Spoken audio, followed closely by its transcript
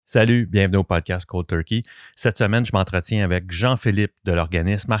Salut, bienvenue au podcast Cold Turkey. Cette semaine, je m'entretiens avec Jean-Philippe de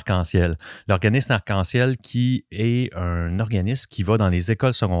l'organisme Arc-en-Ciel. L'organisme Arc-en-Ciel qui est un organisme qui va dans les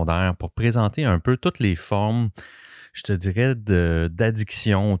écoles secondaires pour présenter un peu toutes les formes, je te dirais,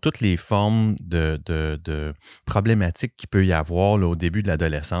 d'addiction, toutes les formes de problématiques qu'il peut y avoir là, au début de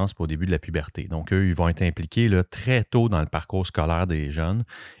l'adolescence et au début de la puberté. Donc, eux, ils vont être impliqués là, très tôt dans le parcours scolaire des jeunes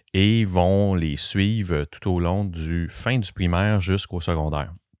et vont les suivre tout au long du fin du primaire jusqu'au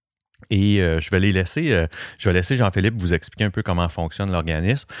secondaire. Et je vais laisser Jean-Philippe vous expliquer un peu comment fonctionne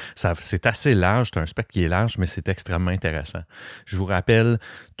l'organisme. C'est assez large, c'est un spectre qui est large, mais c'est extrêmement intéressant. Je vous rappelle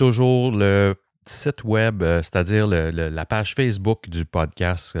toujours le site web, c'est-à-dire la page Facebook du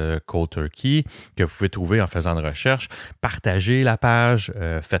podcast Cold Turkey, que vous pouvez trouver en faisant une recherche. Partagez la page,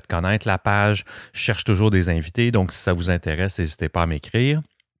 faites connaître la page. Je cherche toujours des invités, donc si ça vous intéresse, n'hésitez pas à m'écrire.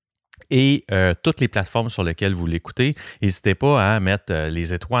 Et toutes les plateformes sur lesquelles vous l'écoutez, n'hésitez pas à mettre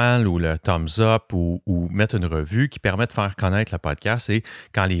les étoiles ou le thumbs up ou mettre une revue qui permet de faire connaître le podcast. Et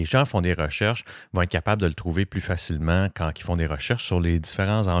quand les gens font des recherches, ils vont être capables de le trouver plus facilement quand ils font des recherches sur les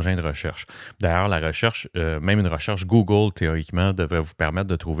différents engins de recherche. D'ailleurs, la recherche, même une recherche Google, théoriquement, devrait vous permettre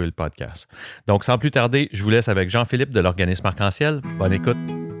de trouver le podcast. Donc, sans plus tarder, je vous laisse avec Jean-Philippe de l'organisme Arc-en-Ciel. Bonne écoute.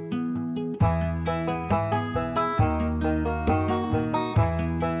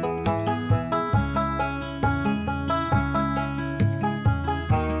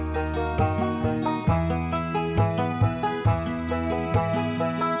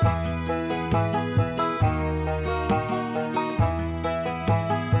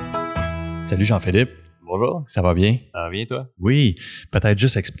 Salut Jean-Philippe. Bonjour. Ça va bien? Ça va bien, toi? Oui. Peut-être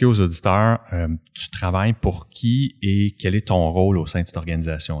juste expliquer aux auditeurs, tu travailles pour qui et quel est ton rôle au sein de cette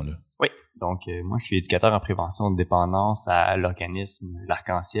organisation-là? Oui. Donc, moi, je suis éducateur en prévention de dépendance à l'organisme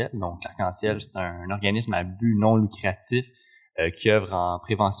L'Arc-en-Ciel. Donc, L'Arc-en-Ciel, c'est un organisme à but non lucratif qui œuvre en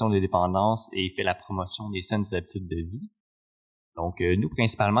prévention des dépendances et fait la promotion des saines habitudes de vie. Donc, nous,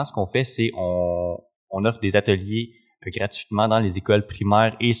 principalement, ce qu'on fait, c'est on offre des ateliers gratuitement dans les écoles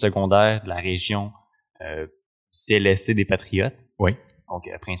primaires et secondaires de la région du CLSC des Patriotes. Oui. Donc,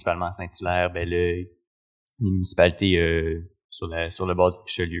 principalement Saint-Hilaire, Belleuil, les municipalités sur le bord du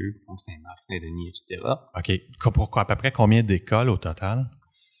Richelieu, donc Saint-Marc, Saint-Denis, etc. OK. Pourquoi, à peu près combien d'écoles au total?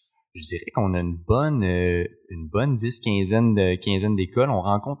 Je dirais qu'on a une bonne 10-15 d'écoles. On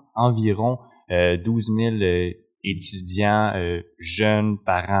rencontre environ 12 000 étudiants, jeunes,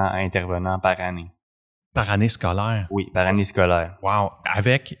 parents, intervenants par année. Par année scolaire? Oui, par année scolaire. Wow!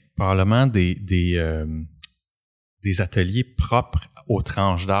 Avec probablement des ateliers propres aux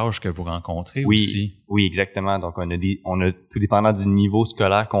tranches d'âge que vous rencontrez aussi. Oui, exactement. Donc, on a tout dépendant du niveau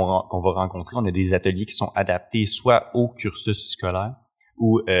scolaire qu'on va rencontrer, on a des ateliers qui sont adaptés soit au cursus scolaire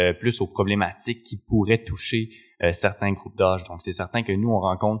ou plus aux problématiques qui pourraient toucher certains groupes d'âge. Donc, c'est certain que nous, on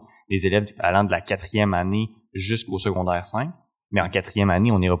rencontre des élèves allant de la 4e année jusqu'au secondaire 5. Mais en 4e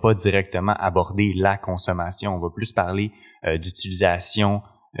année, on n'ira pas directement aborder la consommation. On va plus parler d'utilisation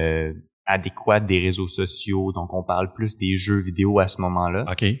adéquate des réseaux sociaux. Donc, on parle plus des jeux vidéo à ce moment-là.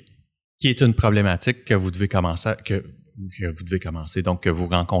 OK. Qui est une problématique que vous devez commencer, donc que vous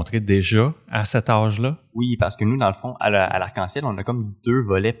rencontrez déjà à cet âge-là? Oui, parce que nous, dans le fond, à l'Arc-en-Ciel, on a comme 2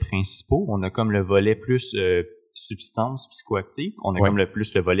 volets principaux. On a comme le volet plus substances psychoactives. On a comme le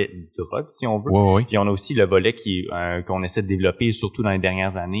volet drogue, si on veut. Oui. Puis on a aussi le volet qu'on essaie de développer, surtout dans les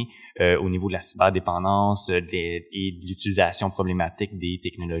dernières années, au niveau de la cyberdépendance et de l'utilisation problématique des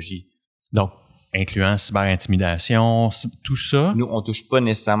technologies. Donc, incluant cyberintimidation, tout ça? Nous, on touche pas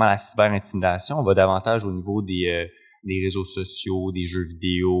nécessairement à la cyberintimidation. On va davantage au niveau des réseaux sociaux, des jeux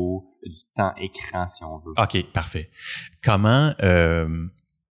vidéo, du temps écran, si on veut. OK, parfait. Comment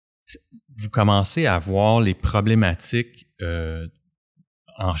vous commencez à voir les problématiques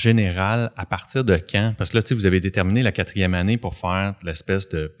en général à partir de quand? Parce que là, tu sais, vous avez déterminé la 4e année pour faire l'espèce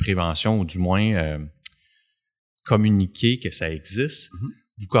de prévention ou du moins communiquer que ça existe. Mm-hmm.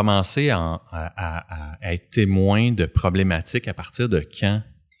 Vous commencez à être témoin de problématiques à partir de quand?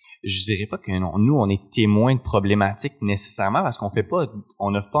 Je dirais pas que non. Nous, on est témoin de problématiques nécessairement parce on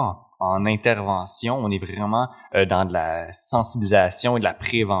n'offre pas en intervention. On est vraiment dans de la sensibilisation et de la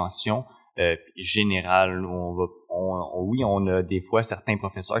prévention générale. On a des fois certains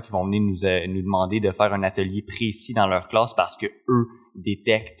professeurs qui vont venir nous demander de faire un atelier précis dans leur classe parce que eux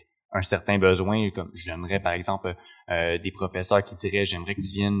détectent un certain besoin. Comme j'aimerais, par exemple, des professeurs qui diraient « J'aimerais que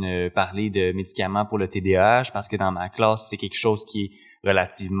tu viennes parler de médicaments pour le TDAH parce que dans ma classe, c'est quelque chose qui est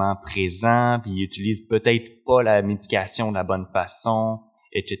relativement présent, puis ils utilisent peut-être pas la médication de la bonne façon,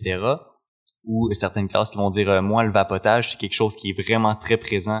 etc. » Ou certaines classes qui vont dire « Moi, le vapotage, c'est quelque chose qui est vraiment très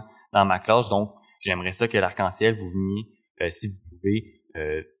présent dans ma classe, donc j'aimerais ça que l'Arc-en-Ciel, vous veniez, si vous pouvez,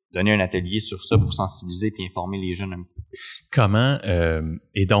 donner un atelier sur ça pour sensibiliser et informer les jeunes un petit peu plus. Comment,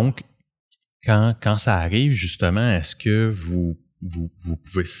 et donc, quand ça arrive, justement, est-ce que vous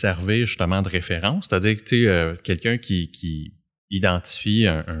pouvez servir justement de référence? C'est-à-dire que, tu sais, quelqu'un qui identifie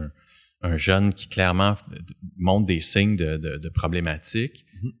un jeune qui clairement montre des signes de problématiques,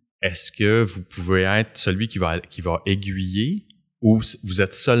 est-ce que vous pouvez être celui qui va aiguiller ou vous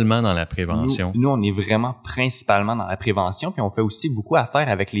êtes seulement dans la prévention? Nous, on est vraiment principalement dans la prévention, puis on fait aussi beaucoup affaire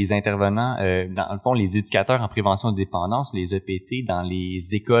avec les intervenants, dans le fond, les éducateurs en prévention de dépendance, les EPT, dans les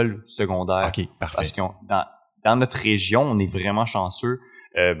écoles secondaires. OK, parfait. Parce que dans notre région, on est vraiment chanceux.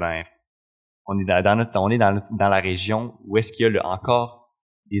 On est dans la région où est-ce qu'il y a encore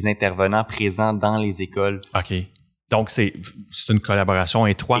des intervenants présents dans les écoles. OK. Donc, c'est une collaboration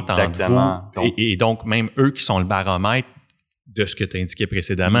étroite Exactement. entre vous et donc même eux qui sont le baromètre de ce que tu indiquais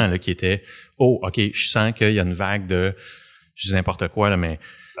précédemment, là, qui était « Oh, OK, je sens qu'il y a une vague de... » Je dis n'importe quoi, là, mais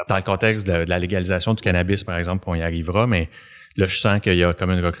dans le contexte de la légalisation du cannabis, par exemple, on y arrivera, mais là, je sens qu'il y a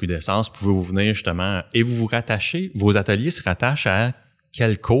comme une recrudescence. Pouvez-vous venir justement... Et vous rattachez... Vos ateliers se rattachent à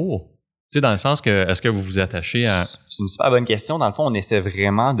quel cours? Tu sais, dans le sens que, est-ce que vous vous attachez à... C'est une super bonne question. Dans le fond, on essaie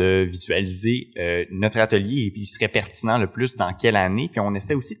vraiment de visualiser notre atelier et puis il serait pertinent le plus dans quelle année. Puis on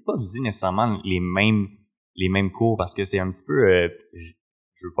essaie aussi de pas viser nécessairement les mêmes cours parce que c'est un petit peu...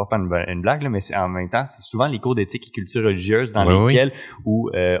 je veux pas faire une blague, là, mais en même temps, c'est souvent les cours d'éthique et culture religieuse dans lesquels où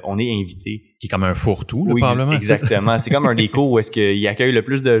on est invité. Qui est comme un fourre-tout, le Parlement. Exactement. C'est comme un des cours où est-ce qu'il accueille le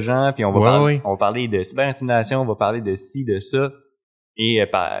plus de gens, puis on va parler de cyberintimidation, on va parler de ci, de ça. Et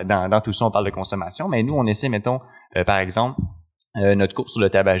dans tout ça, on parle de consommation. Mais nous, on essaie, mettons, par exemple, notre cours sur le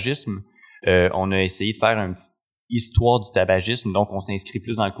tabagisme, on a essayé de faire une petite histoire du tabagisme. Donc, on s'inscrit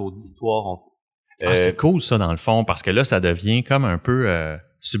plus dans le cours d'histoire. C'est cool, ça, dans le fond, parce que là, ça devient comme un peu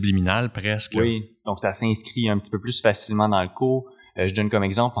subliminal, presque. Oui, donc ça s'inscrit un petit peu plus facilement dans le cours. Je donne comme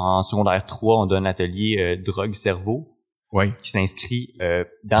exemple, en secondaire 3, on donne l'atelier drogue-cerveau. Oui. Qui s'inscrit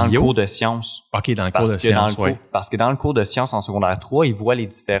dans le cours de sciences. OK, dans le cours de sciences, oui. Parce que dans le cours de sciences en secondaire 3, ils voient les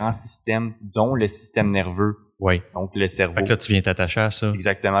différents systèmes, dont le système nerveux. Oui. Donc, le cerveau. Fait que là, tu viens t'attacher à ça.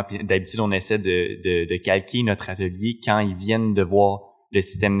 Exactement. Puis d'habitude, on essaie de calquer notre atelier quand ils viennent de voir le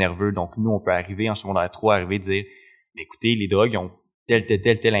système nerveux. Donc, nous, on peut arriver en secondaire 3, dire, écoutez, les drogues ont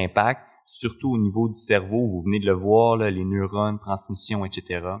tel impact, surtout au niveau du cerveau. Vous venez de le voir, là, les neurones, transmission,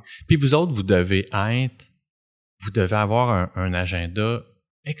 etc. Puis vous autres, vous devez avoir un agenda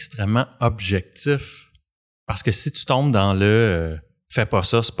extrêmement objectif. Parce que si tu tombes dans le fais pas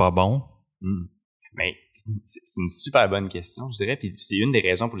ça, c'est pas bon. Mais c'est une super bonne question, je dirais. Puis c'est une des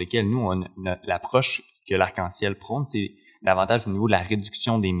raisons pour lesquelles nous, l'approche que l'Arc-en-Ciel prône, c'est davantage au niveau de la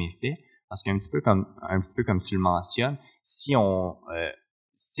réduction des méfaits. Parce qu'un petit peu comme tu le mentionnes, si on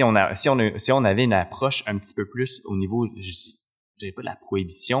avait une approche un petit peu plus au niveau, je dirais pas de la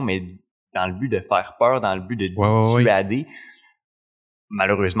prohibition, mais dans le but de faire peur, dans le but de dissuader,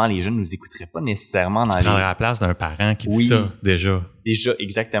 malheureusement, les jeunes ne nous écouteraient pas nécessairement dans prendrais la place d'un parent qui dit ça, déjà. Déjà,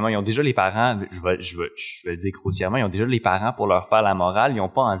 exactement. Ils ont déjà les parents, je vais le dire grossièrement, ils ont déjà les parents pour leur faire la morale. Ils n'ont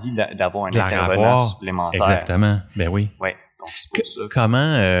pas envie d'avoir un intervenant supplémentaire. Exactement. Ben oui. Ouais. Donc, c'est pour ça.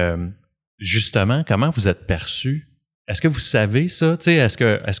 Comment vous êtes perçus? Est-ce que vous savez ça? Tu sais,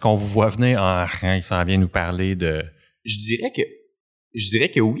 est-ce qu'on vous voit venir, il s'en vient nous parler de... Je dirais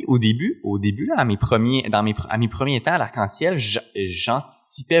que oui, au début, là, à mes premiers temps à l'Arc-en-Ciel,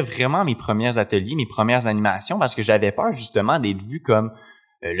 j'anticipais vraiment mes premiers ateliers, mes premières animations, parce que j'avais peur, justement, d'être vu comme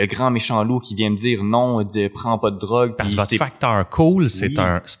le grand méchant loup qui vient me dire non, prends pas de drogue. Parce que votre facteur cool, c'est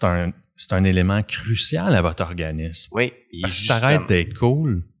un élément crucial à votre organisme. Oui. Parce que si t'arrêtes d'être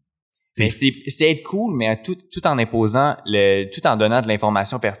cool... Mais c'est être cool, mais tout en imposant tout en donnant de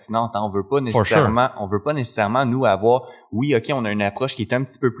l'information pertinente. Hein. On veut pas nécessairement nous avoir, oui, OK, on a une approche qui est un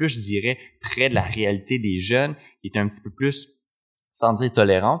petit peu plus, je dirais, près de la réalité des jeunes, qui est un petit peu plus, sans dire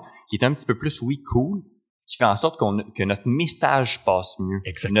tolérante, qui est un petit peu plus, oui, cool, ce qui fait en sorte que notre message passe mieux.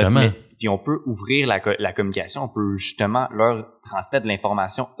 Exactement. Puis on peut ouvrir la communication, on peut justement leur transmettre de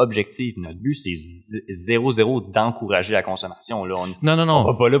l'information objective. Notre but, c'est zéro d'encourager la consommation. Là, non. On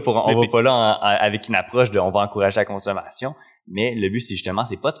va pas là avec une approche de on va encourager la consommation. Mais le but, c'est justement,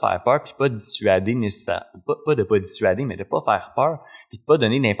 c'est pas de faire peur puis pas de dissuader nécessairement. Pas de pas dissuader, mais de pas faire peur puis de pas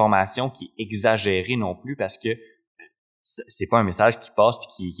donner d'information qui est exagérée non plus parce que c'est pas un message qui passe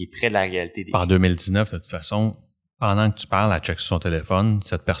puis qui est près de la réalité des choses. En 2019, de toute façon, pendant que tu parles, elle check sur son téléphone,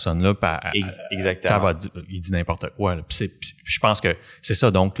 cette personne-là, exactement. Il dit n'importe quoi. Puis je pense que c'est ça.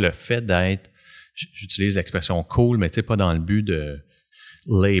 Donc, le fait d'être, j'utilise l'expression cool, mais tu sais, pas dans le but de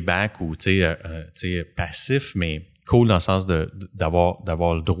lay back ou tu sais passif, mais cool dans le sens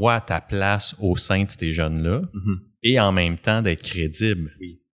d'avoir le droit à ta place au sein de ces jeunes-là et en même temps d'être crédible.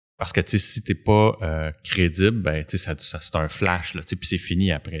 Oui. Parce que, tu sais, si t'es pas crédible, ben, tu sais, ça c'est un flash, là, tu sais, puis c'est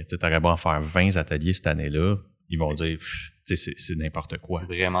fini après. Tu sais, t'aurais beau en faire 20 ateliers cette année-là, ils vont dire, tu sais, c'est n'importe quoi.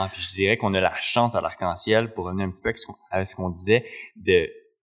 Vraiment. Puis je dirais qu'on a la chance à l'Arc-en-Ciel, pour revenir un petit peu à ce qu'on disait,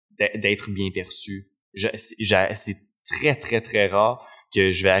 d'être bien perçu. C'est très, très, très rare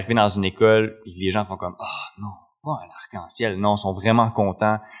que je vais arriver dans une école et que les gens font comme, non, pas à l'Arc-en-Ciel. Non, ils sont vraiment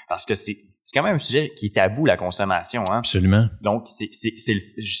contents parce que c'est quand même un sujet qui est tabou, la consommation, hein. Absolument. Donc, c'est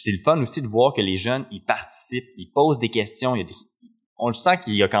le fun aussi de voir que les jeunes, ils participent, ils posent des questions. On le sent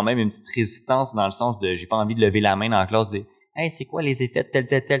qu'il y a quand même une petite résistance dans le sens de, j'ai pas envie de lever la main dans la classe et dire, hey, c'est quoi les effets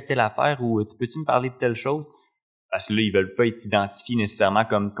de telle affaire, ou peux-tu me parler de telle chose? Parce que là, ils veulent pas être identifiés nécessairement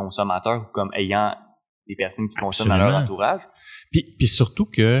comme consommateurs ou comme ayant des personnes qui consomment dans leur entourage. Puis surtout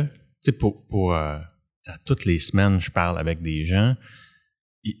que, tu sais, toutes les semaines, je parle avec des gens.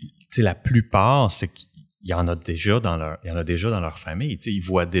 Tu sais, la plupart, c'est qu'il y en a déjà dans leur famille. Tu sais, ils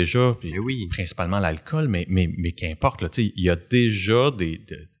voient déjà, principalement l'alcool, mais qu'importe, là, tu sais, il y a déjà de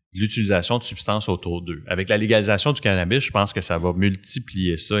l'utilisation de substances autour d'eux. Avec la légalisation du cannabis, je pense que ça va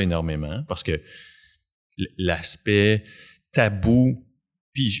multiplier ça énormément parce que l'aspect tabou,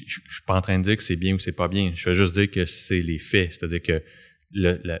 puis je suis pas en train de dire que c'est bien ou c'est pas bien. Je veux juste dire que c'est les faits. C'est-à-dire que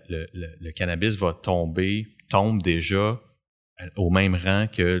le cannabis tombe déjà au même rang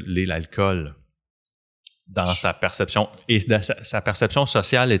que l'alcool dans sa perception. Et sa perception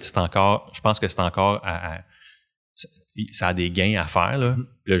sociale est encore, je pense que c'est encore ça a des gains à faire, là.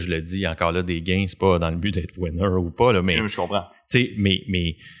 Là, je le dis encore là, des gains, c'est pas dans le but d'être winner ou pas, là, mais. Je comprends. Tu sais, mais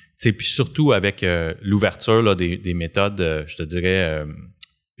tu sais, puis surtout avec l'ouverture là, des méthodes, je te dirais,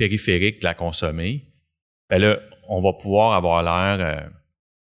 périphériques de la consommer, ben là, on va pouvoir avoir l'air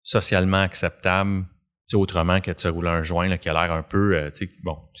socialement acceptable, tu sais, autrement que de se rouler un joint là, qui a l'air un peu, tu sais,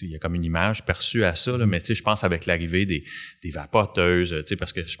 bon, il y a comme une image perçue à ça, là, mais tu sais, je pense avec l'arrivée des vapoteuses, tu sais,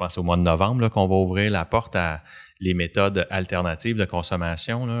 parce que je pense au mois de novembre là, qu'on va ouvrir la porte à les méthodes alternatives de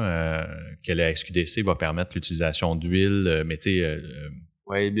consommation, là, que la SQDC va permettre l'utilisation d'huile, mais tu sais...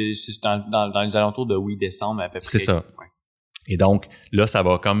 oui, c'est dans les alentours de décembre à peu près. C'est ça. Ouais. Et donc, là, ça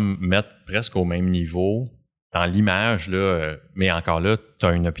va comme mettre presque au même niveau dans l'image, là, mais encore là, tu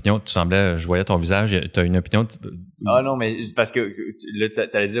as une opinion, je voyais ton visage, tu as une opinion... Ah non, mais c'est parce que là,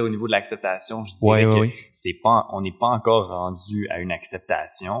 tu allais dire au niveau de l'acceptation, je dirais que on n'est pas encore rendu à une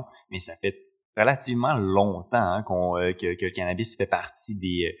acceptation, mais ça fait relativement longtemps que le cannabis fait partie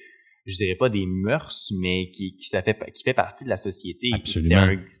des... je dirais pas des mœurs, mais qui fait partie de la société.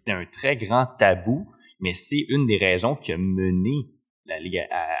 Absolument. C'était un très grand tabou, mais c'est une des raisons qui a mené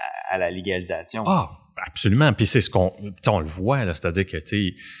à la légalisation. Ah, absolument. Puis c'est on le voit, là, c'est-à-dire que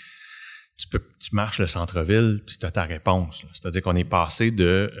tu marches le centre-ville, puis tu as ta réponse. Là. C'est-à-dire qu'on est passé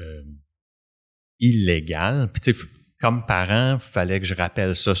de illégal. Puis tu sais, comme parent, fallait que je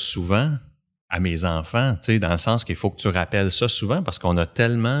rappelle ça souvent à mes enfants, tu sais, dans le sens qu'il faut que tu rappelles ça souvent parce qu'on a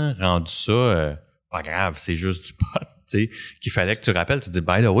tellement rendu ça pas grave, c'est juste du pot, tu sais, qu'il fallait que tu rappelles, tu te dis,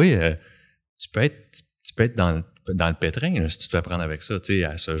 by the way, tu peux être dans le pétrin là, si tu te fais prendre avec ça, tu sais,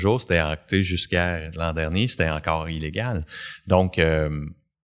 à ce jour, c'était jusqu'à l'an dernier, c'était encore illégal. Donc,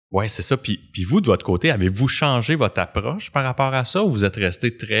 ouais, c'est ça. Puis vous, de votre côté, avez-vous changé votre approche par rapport à ça ou vous êtes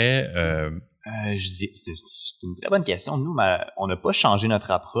resté très... c'est une très bonne question. Nous, on n'a pas changé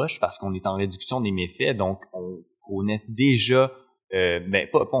notre approche parce qu'on est en réduction des méfaits, donc on prônait déjà,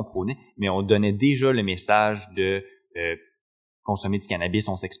 pas on prônait, mais on donnait déjà le message de consommer du cannabis,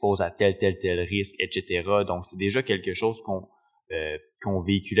 on s'expose à tel risque, etc. Donc c'est déjà quelque chose qu'on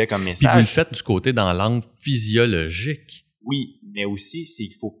véhiculait comme message. Puis vous le faites du côté dans l'angle physiologique. Oui, mais aussi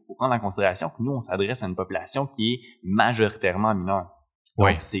il faut prendre en considération que nous on s'adresse à une population qui est majoritairement mineure. Donc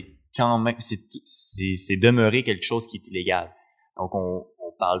ouais. C'est quand même, c'est demeurer quelque chose qui est illégal. Donc, on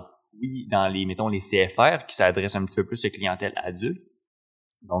parle, dans les CFR qui s'adressent un petit peu plus aux clientèles adultes.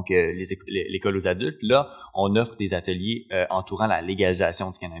 Donc, l'école aux adultes. Là, on offre des ateliers entourant la légalisation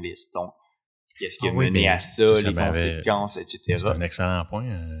du cannabis. Donc, qu'est-ce qui a mené à ça, les conséquences, etc. C'est un excellent point,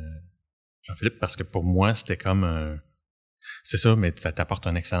 Jean-Philippe, parce que pour moi, c'était comme... c'est ça, mais tu apportes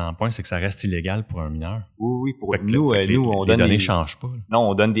un excellent point, c'est que ça reste illégal pour un mineur. Oui, pour nous, on donne les données changent pas. Là.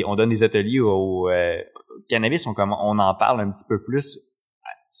 Non, on donne des ateliers au cannabis, on en parle un petit peu plus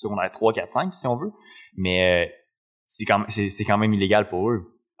sur 3, 4, 5 si on veut, mais c'est quand même illégal pour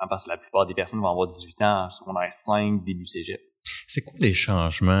eux, hein, parce que la plupart des personnes vont avoir 18 ans, secondaire 5, début cégep. C'est quoi les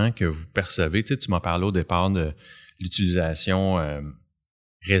changements que vous percevez? Tu sais, tu m'as parlé au départ de l'utilisation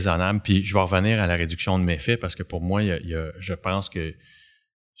raisonnable, puis je vais revenir à la réduction de méfaits parce que pour moi, je pense que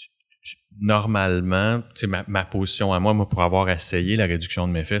normalement, tu sais, ma position à moi, pour avoir essayé la réduction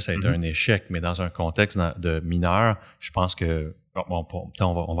de méfaits, ça a été un échec, mais dans un contexte de mineur, je pense que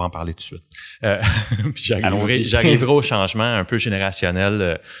on va en parler tout de suite. Puis j'arriverai au changement un peu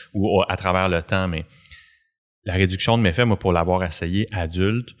générationnel ou à travers le temps, mais la réduction de méfaits, moi, pour l'avoir essayé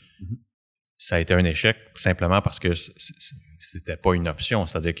adulte, ça a été un échec simplement parce que c'était pas une option.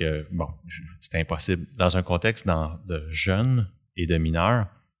 C'est-à-dire que, c'était impossible. Dans un contexte de jeunes et de mineurs,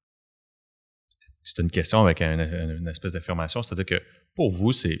 c'est une question avec une espèce d'affirmation. C'est-à-dire que pour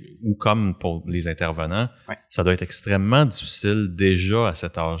vous, ou comme pour les intervenants, ça doit être extrêmement difficile déjà à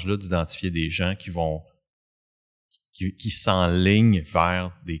cet âge-là d'identifier des gens qui s'enlignent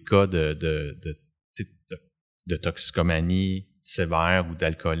vers des cas de toxicomanie sévère ou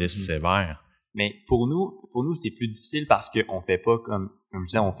d'alcoolisme sévère. Mais pour nous, c'est plus difficile parce qu'on fait pas comme je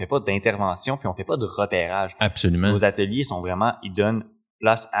disais, on fait pas d'intervention puis on fait pas de repérage. Absolument. Nos ateliers sont vraiment, ils donnent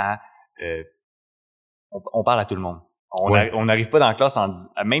place à, on parle à tout le monde. On n'arrive pas dans la classe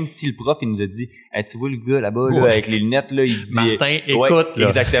même si le prof, il nous a dit, hey, tu vois le gars là-bas, là, avec les lunettes, là, il dit, Martin, écoute, là.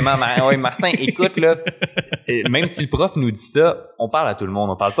 Exactement. Martin, écoute, là. Et même si le prof nous dit ça, on parle à tout le monde.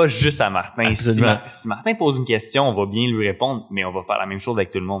 On parle pas juste à Martin. Si Martin pose une question, on va bien lui répondre, mais on va faire la même chose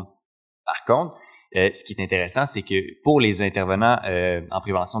avec tout le monde. Par contre, ce qui est intéressant, c'est que pour les intervenants en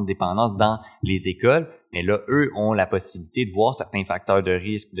prévention de dépendance dans les écoles, mais là, eux ont la possibilité de voir certains facteurs de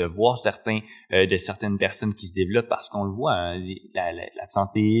risque, de voir certaines personnes qui se développent parce qu'on le voit, hein,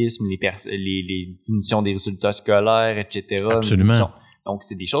 l'absentéisme, les diminutions des résultats scolaires, etc. Absolument. Donc,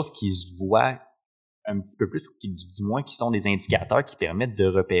 c'est des choses qui se voient un petit peu plus, ou qui, du moins, qui sont des indicateurs qui permettent de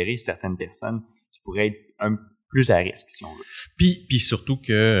repérer certaines personnes qui pourraient être plus à risque, si on veut. Puis surtout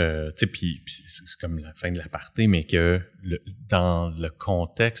que, tu sais, puis c'est comme la fin de l'aparté, mais que dans le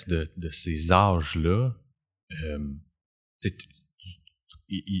contexte de ces âges-là,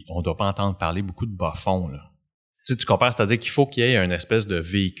 on ne doit pas entendre parler beaucoup de bas-fond, là. Tu compares, c'est-à-dire qu'il faut qu'il y ait un espèce de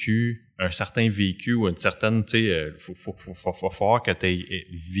vécu, un certain vécu ou une certaine, tu sais, faut voir que tu aies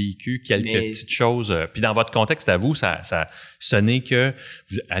vécu quelques petites choses. Puis dans votre contexte à vous, ce n'est que,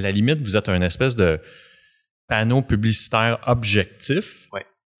 à la limite, vous êtes un espèce de panneau publicitaire objectif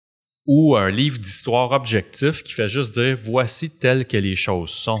ou un livre d'histoire objectif qui fait juste dire voici telles que les choses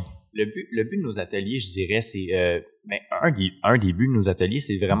sont. Le but de nos ateliers, je dirais, c'est un des buts de nos ateliers,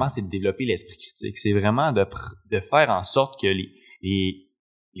 c'est de développer l'esprit critique. C'est vraiment de faire en sorte que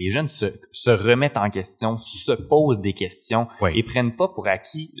les jeunes se remettent en question, se posent des questions et prennent pas pour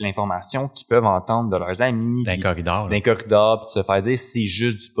acquis l'information qu'ils peuvent entendre de leurs amis. D'un corridor, puis de se faire dire c'est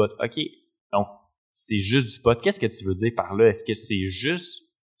juste du pot. OK, donc c'est juste du pot. Qu'est-ce que tu veux dire par là? Est-ce que c'est juste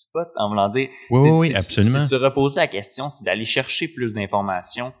du pot? En voulant dire, oui, absolument. C'est de se reposer la question, c'est d'aller chercher plus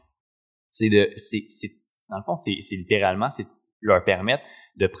d'informations. Dans le fond, c'est littéralement, c'est leur permettre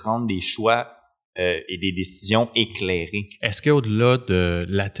de prendre des choix et des décisions éclairées. Est-ce qu'au-delà de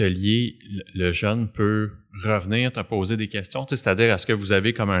l'atelier, le jeune peut revenir te poser des questions? Tu sais, c'est-à-dire, est-ce que vous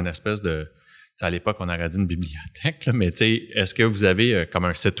avez comme un espèce de... À l'époque, on aurait dit une bibliothèque, là, mais est-ce que vous avez comme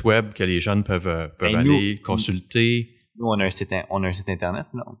un site web que les jeunes peuvent aller consulter? Nous, on a un site internet,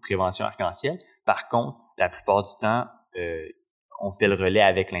 là, Prévention Arc-en-Ciel. Par contre, la plupart du temps, on fait le relais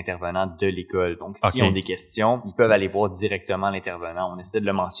avec l'intervenant de l'école. Donc, s'ils ont des questions, ils peuvent aller voir directement l'intervenant. On essaie de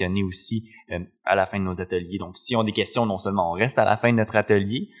le mentionner aussi à la fin de nos ateliers. Donc, s'ils ont des questions, non seulement on reste à la fin de notre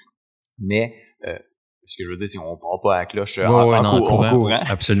atelier, mais ce que je veux dire, c'est qu'on ne part pas à la cloche en courant.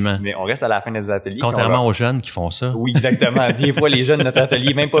 Absolument. Mais on reste à la fin de nos ateliers. Contrairement aux jeunes qui font ça. Oui, exactement. Des fois, les jeunes de notre atelier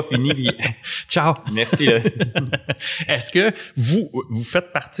n'est même pas fini. Puis... Ciao! Merci. Là. Est-ce que vous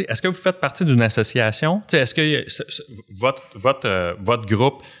faites partie d'une association? Tu sais, est-ce que votre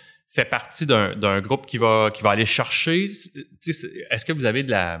groupe fait partie d'un groupe qui va aller chercher? Tu sais, est-ce que vous avez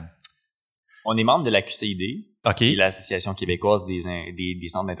de la... On est membre de la QCID, qui est l'Association québécoise des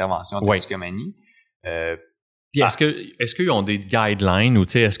centres d'intervention en toxicomanie. Puis est-ce qu'ils ont des guidelines ou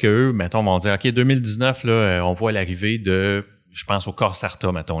tu sais, est-ce qu'eux, mettons, vont dire, OK, 2019, là, on voit l'arrivée de, je pense au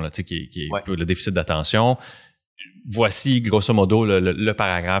Corsarta, mettons, là, tu sais, qui est le déficit d'attention. Voici, grosso modo, le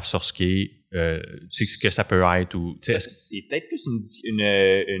paragraphe sur ce qui est, ce que ça peut être ou, tu sais. C'est peut-être plus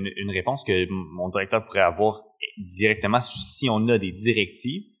une réponse que mon directeur pourrait avoir directement si on a des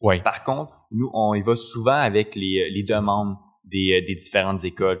directives. Par contre, nous, on y va souvent avec les demandes des différentes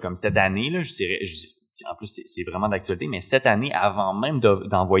écoles. Comme cette année, là, je dirais, en plus, c'est vraiment d'actualité, mais cette année, avant même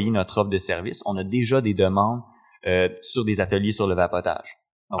d'envoyer notre offre de service, on a déjà des demandes sur des ateliers sur le vapotage.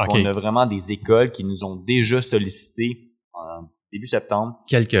 Donc, on a vraiment des écoles qui nous ont déjà sollicité en début septembre.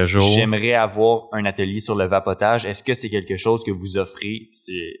 Quelques jours. J'aimerais avoir un atelier sur le vapotage. Est-ce que c'est quelque chose que vous offrez,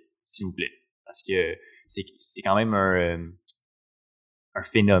 s'il vous plaît? Parce que c'est quand même un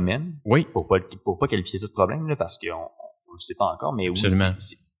phénomène. Oui. Pour pas qualifier ça de problème, là, parce qu'on ne le sait pas encore, mais absolument.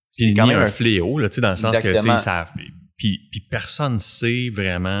 Oui, c'est quand même un fléau, là, dans le sens exactement. que ça puis personne ne sait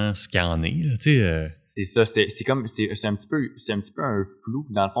vraiment ce qu'il y en est. Là, c'est ça, c'est un petit peu un flou.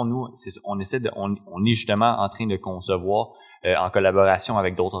 Dans le fond, nous, on est justement en train de concevoir en collaboration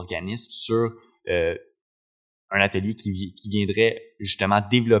avec d'autres organismes sur un atelier qui viendrait justement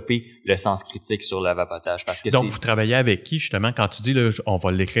développer le sens critique sur le vapotage. Parce que donc, vous travaillez avec qui, justement, quand tu dis là, on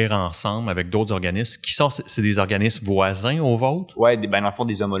va l'écrire ensemble avec d'autres organismes? C'est des organismes voisins aux vôtres? Oui, dans le fond,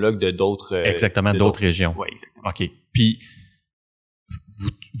 des homologues de d'autres... exactement, d'autres régions. Oui, exactement. OK. Puis,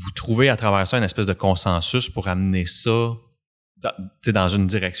 vous trouvez à travers ça une espèce de consensus pour amener ça dans une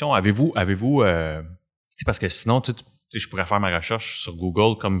direction? Avez-vous parce que sinon, je pourrais faire ma recherche sur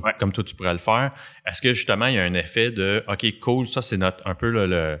Google comme toi, tu pourrais le faire. Est-ce que, justement, il y a un effet de « OK, cool, ça, c'est un peu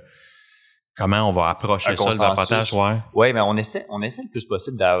le comment on va approcher ça, le vapotage? » Oui, mais on essaie le plus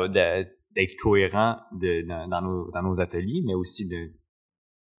possible d'être cohérent dans nos ateliers, mais aussi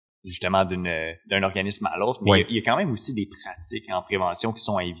justement d'un organisme à l'autre. Mais il y a quand même aussi des pratiques en prévention qui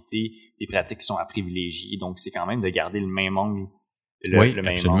sont à éviter, des pratiques qui sont à privilégier. Donc, c'est quand même de garder le même angle. Le même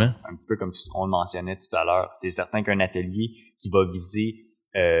absolument. angle, un petit peu comme on le mentionnait tout à l'heure. C'est certain qu'un atelier qui va viser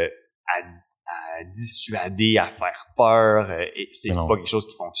à dissuader, à faire peur, c'est pas quelque chose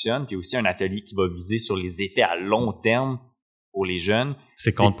qui fonctionne. Puis aussi un atelier qui va viser sur les effets à long terme pour les jeunes.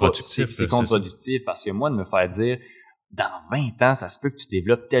 C'est contre-productif. C'est contre-productif parce que moi, de me faire dire dans 20 ans, ça se peut que tu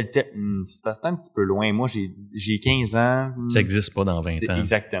développes tel... c'est un petit peu loin. Moi, j'ai 15 ans. Ça n'existe pas dans 20 ans.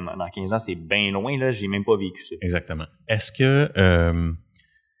 Exactement. Dans 15 ans, c'est bien loin. Là, j'ai même pas vécu ça. Exactement. Est-ce que...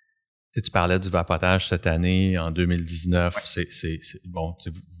 tu parlais du vapotage cette année, en 2019. Ouais. C'est bon,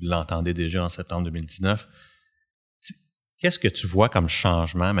 vous l'entendez déjà en septembre 2019. Qu'est-ce que tu vois comme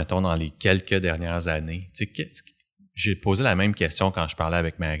changement, mettons, dans les quelques dernières années? J'ai posé la même question quand je parlais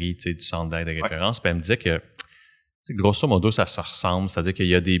avec Marie du centre d'aide et référence, puis elle me disait que grosso modo, ça se ressemble, c'est-à-dire qu'il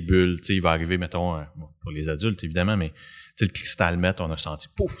y a des bulles, il va arriver, mettons, pour les adultes évidemment, mais le cristal meth, on a senti,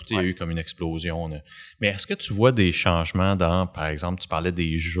 pouf, il y a eu comme une explosion. Mais est-ce que tu vois des changements dans, par exemple, tu parlais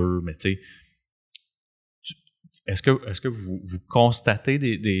des jeux, mais est-ce que vous constatez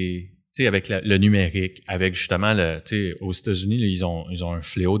des avec le numérique, avec justement aux États-Unis, là, ils ont un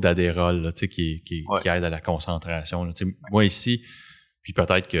fléau d'adérol là, qui aide à la concentration. Là, moi ici, puis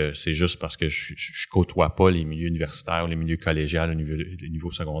peut-être que c'est juste parce que je côtoie pas les milieux universitaires ou les milieux collégiales au niveau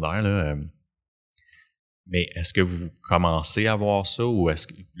secondaire. Là, mais est-ce que vous commencez à voir ça ou est-ce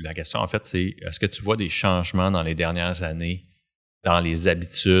que la question en fait c'est est-ce que tu vois des changements dans les dernières années dans les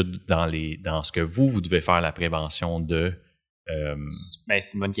habitudes, dans ce que vous devez faire la prévention de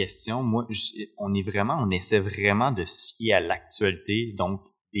c'est une bonne question. Moi, on essaie vraiment de se fier à l'actualité, donc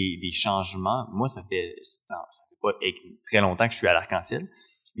des changements. Moi, ça fait pas très longtemps que je suis à l'Arc-en-Ciel,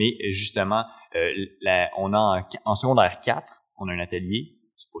 mais justement, on a en secondaire 4, on a un atelier,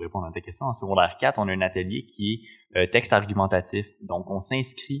 pour répondre à ta question, en secondaire 4, on a un atelier qui est texte argumentatif. Donc, on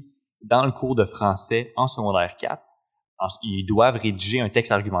s'inscrit dans le cours de français en secondaire 4. Ils doivent rédiger un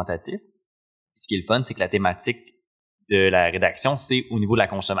texte argumentatif. Ce qui est le fun, c'est que la thématique de la rédaction, c'est au niveau de la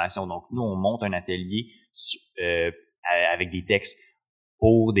consommation. Donc, nous, on monte un atelier avec des textes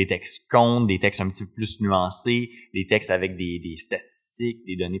pour, des textes contre, des textes un petit peu plus nuancés, des textes avec des statistiques,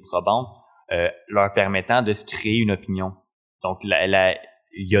 des données probantes, leur permettant de se créer une opinion. Donc,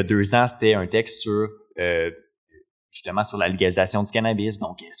 il y a 2 ans, c'était un texte sur justement sur la légalisation du cannabis.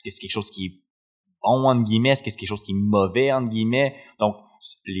 Donc, est-ce que c'est quelque chose qui est bon, entre guillemets? Est-ce que c'est quelque chose qui est mauvais, entre guillemets? Donc,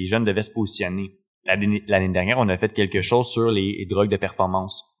 les jeunes devaient se positionner. L'année dernière, on a fait quelque chose sur les drogues de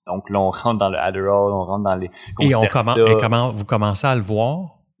performance. Donc là, on rentre dans le Adderall, on rentre dans les Concerta. Et comment vous commencez à le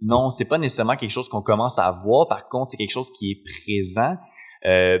voir? Non, c'est pas nécessairement quelque chose qu'on commence à voir. Par contre, c'est quelque chose qui est présent.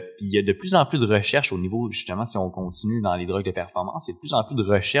 Puis il y a de plus en plus de recherches au niveau, justement, si on continue dans les drogues de performance, il y a de plus en plus de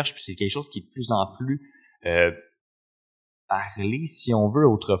recherches, puis c'est quelque chose qui est de plus en plus parlé, si on veut,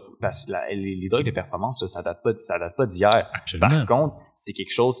 autrefois. Parce que les drogues de performance, là, ça date pas d'hier. Absolument. Par contre, c'est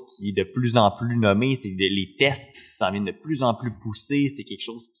quelque chose qui est de plus en plus nommé. Les tests s'en viennent de plus en plus poussés. C'est quelque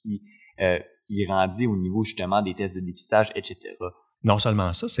chose qui grandit au niveau, justement, des tests de dépistage, etc. Non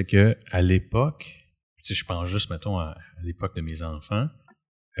seulement ça, c'est que à l'époque, je pense juste, mettons, à l'époque de mes enfants,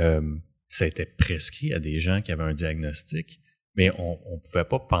 ça a été prescrit à des gens qui avaient un diagnostic, mais on pouvait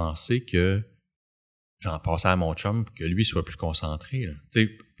pas penser que j'en passais à mon chum que lui soit plus concentré.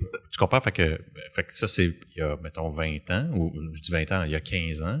 Tu comprends? Fait que ça, c'est il y a, mettons, 20 ans, ou je dis 20 ans, il y a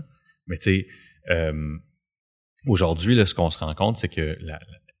 15 ans. Mais tu sais, aujourd'hui, là, ce qu'on se rend compte, c'est que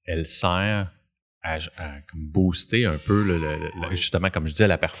elle sert comme booster un peu justement, comme je disais,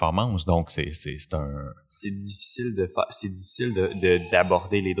 la performance. Donc, c'est un... C'est difficile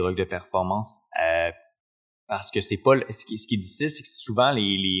d'aborder les drogues de performance parce que c'est pas ce qui est difficile, c'est que souvent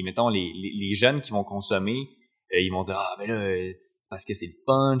les jeunes qui vont consommer, ils vont dire ben là c'est parce que c'est le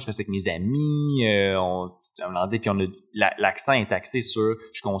fun, je fais ça avec mes amis, puis l'accent est axé sur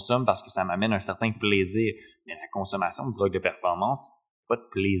je consomme parce que ça m'amène un certain plaisir. Mais la consommation de drogue de performance, pas de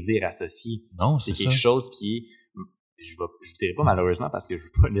plaisir associé. Non, c'est quelque chose qui est, je dirais pas malheureusement parce que je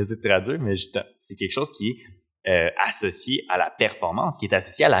veux pas laisser traduire, mais c'est quelque chose qui est associé à la performance, qui est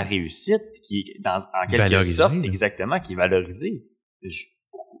associé à la réussite, qui est en quelque valorisé, sorte, là. Exactement, qui est valorisé.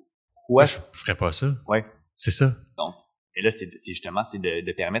 Pourquoi je ferais pas ça? Ouais. C'est ça. Donc, et là, c'est justement, c'est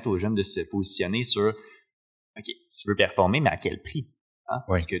de permettre aux jeunes de se positionner sur, OK, tu veux performer, mais à quel prix? Hein?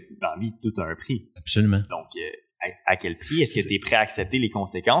 Ouais. Parce que dans la vie, tout a un prix. Absolument. Donc, à quel prix? Est-ce que tu es prêt à accepter les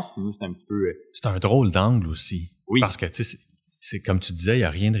conséquences? Puis nous, c'est un petit peu... C'est un drôle d'angle aussi. Oui. Parce que, tu sais, c'est comme tu disais, il n'y a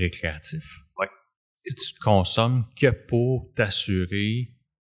rien de récréatif. Oui. Si tu consommes que pour t'assurer,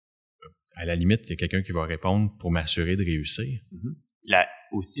 à la limite, il y a quelqu'un qui va répondre pour m'assurer de réussir. Mm-hmm. Là,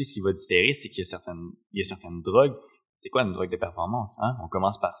 aussi, ce qui va différer, c'est qu'il y a certaines drogues. C'est quoi une drogue de performance? Hein? On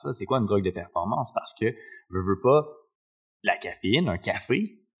commence par ça. C'est quoi une drogue de performance? Parce que, veux pas, la caféine, un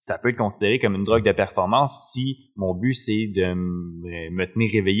café, ça peut être considéré comme une drogue de performance si mon but, c'est de me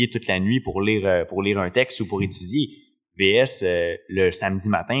tenir réveillé toute la nuit pour lire un texte ou pour étudier. VS, le samedi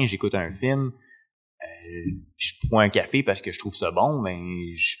matin, j'écoute un film, je bois un café parce que je trouve ça bon, mais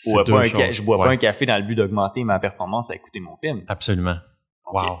je bois pas un café dans le but d'augmenter ma performance à écouter mon film. Absolument.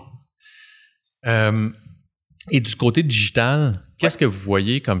 Okay. Wow. Et du côté digital, qu'est-ce que vous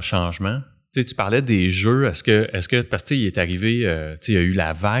voyez comme changement? Tu sais, tu parlais des jeux. Est-ce que parce que il est arrivé, il y a eu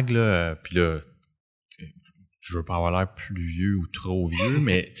la vague là, puis là, je veux pas avoir l'air plus vieux ou trop vieux,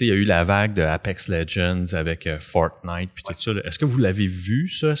 mais il y a eu la vague de Apex Legends avec Fortnite puis tout ça. Là. Est-ce que vous l'avez vu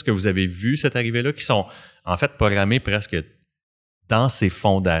ça? Est-ce que vous avez vu cette arrivée-là qui sont en fait programmés presque dans ces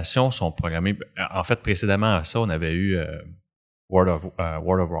fondations sont programmés. En fait, précédemment à ça, on avait eu World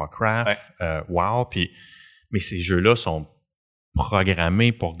of Warcraft, WoW, mais ces jeux-là sont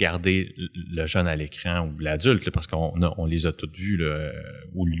programmés pour garder le jeune à l'écran ou l'adulte, là, parce qu'on les a tous vus là,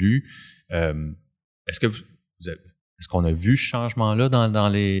 ou lus. Est-ce qu'on a vu ce changement-là dans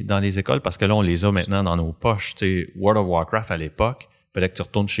les écoles? Parce que là, on les a maintenant dans nos poches. Tu sais, World of Warcraft, à l'époque, il fallait que tu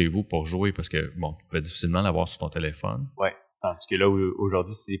retournes chez vous pour jouer parce que, bon, tu pouvais difficilement l'avoir sur ton téléphone. Ouais. Tandis que là,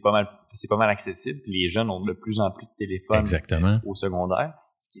 aujourd'hui, c'est pas mal accessible. Les jeunes ont de plus en plus de téléphones. Exactement. Au secondaire,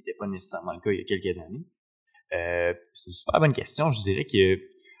 ce qui n'était pas nécessairement le cas il y a quelques années. C'est une super bonne question. Je dirais que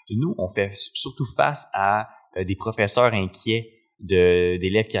nous, on fait surtout face à des professeurs inquiets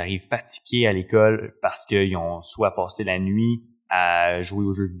d'élèves qui arrivent fatigués à l'école parce qu'ils ont soit passé la nuit à jouer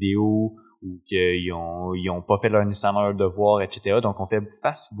aux jeux vidéo ou qu'ils ont pas fait nécessairement leur devoir, etc. Donc, on fait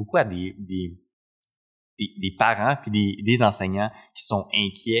face beaucoup à des parents puis des enseignants qui sont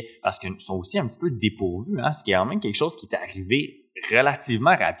inquiets parce qu'ils sont aussi un petit peu dépourvus. Hein? Ce qui est quand même quelque chose qui est arrivé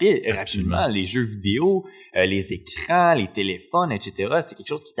relativement rapidement. Les jeux vidéo, les écrans, les téléphones, etc. C'est quelque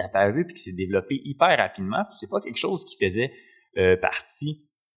chose qui est apparu puis qui s'est développé hyper rapidement. Puis c'est pas quelque chose qui faisait partie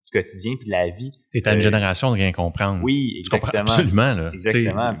du quotidien puis de la vie. T'es à une génération de rien comprendre. Oui, exactement. Absolument, là.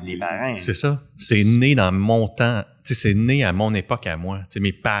 Exactement. Les parents. C'est ça. C'est né dans mon temps. Tu sais, c'est né à mon époque à moi. Tu sais,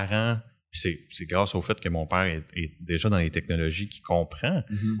 mes parents. Puis c'est grâce au fait que mon père est déjà dans les technologies qu'il comprend.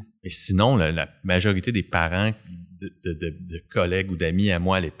 Mm-hmm. Et sinon, la majorité des parents de collègues ou d'amis à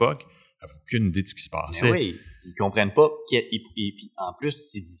moi à l'époque n'avaient aucune idée de ce qui se passait. Mais oui, ils comprennent pas. Et puis en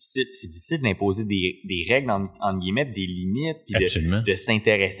plus, c'est difficile d'imposer des règles entre guillemets, des limites, puis de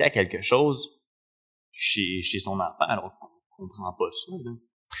s'intéresser à quelque chose chez son enfant alors qu'on comprend pas ça. Là.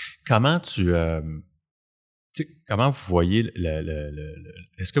 Comment vous voyez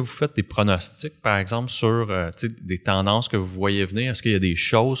est-ce que vous faites des pronostics, par exemple, sur des tendances que vous voyez venir? Est-ce qu'il y a des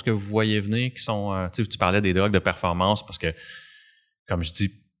choses que vous voyez venir qui sont... tu parlais des drogues de performance parce que, comme je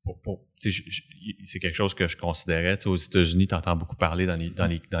dis, c'est quelque chose que je considérais. Aux États-Unis, tu entends beaucoup parler dans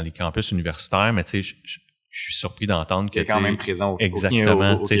les campus universitaires, mais je suis surpris d'entendre que... C'est quand même présent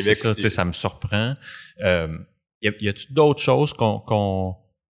exactement, au Québec c'est ça, ça me surprend. Y a-t-il d'autres choses qu'on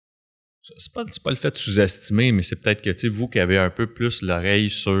c'est pas le fait de sous-estimer, mais c'est peut-être que vous qui avez un peu plus l'oreille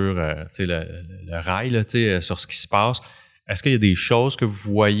sur le rail là, sur ce qui se passe, est-ce qu'il y a des choses que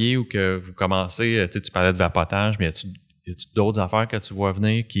vous voyez ou que vous commencez, tu parlais de vapotage, mais y a-tu d'autres affaires que tu vois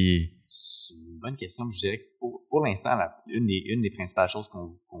venir qui... C'est une bonne question. Je dirais que pour l'instant, une des principales choses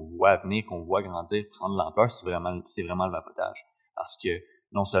qu'on voit venir, qu'on voit grandir, prendre l'ampleur, c'est vraiment le vapotage. Parce que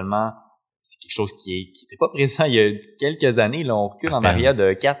non seulement c'est quelque chose qui était pas présent il y a quelques années. Là, on recule en arrière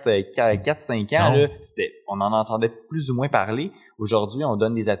de 4-5 ans. Là, on en entendait plus ou moins parler. Aujourd'hui, on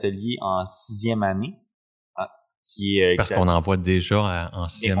donne des ateliers en 6e année. Parce qu'on en voit déjà en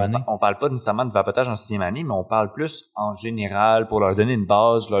 6e année. On parle pas nécessairement de vapotage en 6e année, mais on parle plus en général pour leur donner une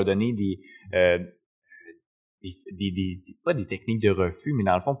base, leur donner pas des techniques de refus, mais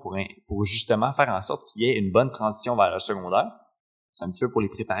dans le fond, pour justement faire en sorte qu'il y ait une bonne transition vers le secondaire. C'est un petit peu pour les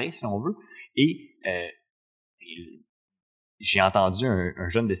préparer, si on veut. Et j'ai entendu un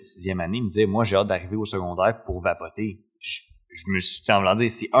jeune de 6e année me dire, moi, j'ai hâte d'arriver au secondaire pour vapoter. Je me suis en voulant dire,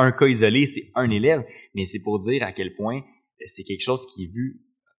 c'est un cas isolé, c'est un élève, mais c'est pour dire à quel point c'est quelque chose qui est vu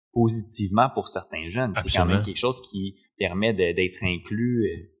positivement pour certains jeunes. Absolument. C'est quand même quelque chose qui permet d'être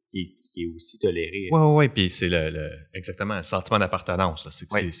inclus, qui est aussi toléré. Oui, puis c'est exactement le sentiment d'appartenance. Là. C'est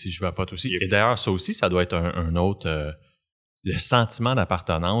que si je vapote aussi. Et d'ailleurs, ça aussi, ça doit être un autre... le sentiment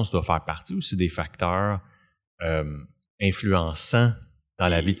d'appartenance doit faire partie aussi des facteurs influençants dans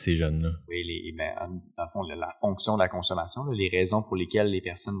la vie de ces jeunes-là. Oui, dans le fond, la fonction de la consommation, là, les raisons pour lesquelles les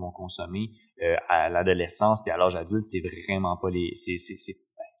personnes vont consommer à l'adolescence puis à l'âge adulte, c'est vraiment pas c'est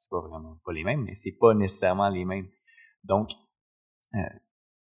pas vraiment pas les mêmes, mais c'est pas nécessairement les mêmes. Donc,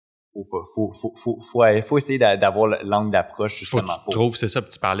 faut essayer d'avoir l'angle d'approche justement. C'est ça,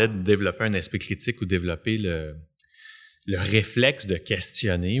 tu parlais de développer un esprit critique ou développer le réflexe de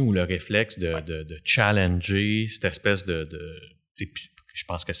questionner ou le réflexe de challenger cette espèce je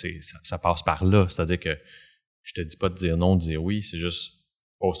pense que ça passe par là. C'est-à-dire que je te dis pas de dire non, de dire oui, c'est juste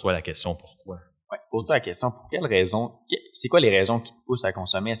pose-toi la question pourquoi. Oui, pose-toi la question pour quelle raison, c'est quoi les raisons qui te poussent à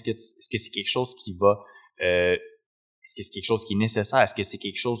consommer? Est-ce que c'est quelque chose qui va, est-ce que c'est quelque chose qui est nécessaire? Est-ce que c'est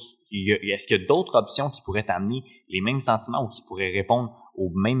quelque chose, est-ce qu'il y a d'autres options qui pourraient t'amener les mêmes sentiments ou qui pourraient répondre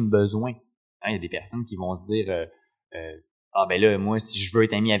aux mêmes besoins? Hein, il y a des personnes qui vont se dire, ben là, moi, si je veux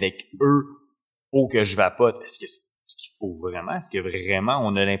être ami avec eux, faut que je vapote. Est-ce qu'il faut vraiment? Est-ce que vraiment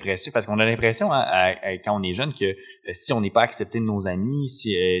on a l'impression, parce qu'on a l'impression quand on est jeune que si on n'est pas accepté de nos amis,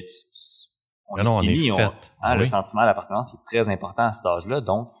 si on est fini, le sentiment d'appartenance est très important à cet âge-là,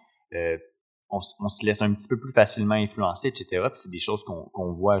 donc on se laisse un petit peu plus facilement influencer, etc. Puis c'est des choses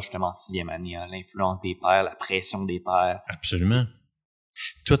qu'on voit justement en 6e année, hein, l'influence des pairs, la pression des pairs. Absolument.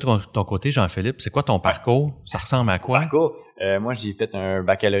 Toi, ton côté, Jean-Philippe, c'est quoi ton parcours? Ça ressemble à quoi? Moi, j'ai fait un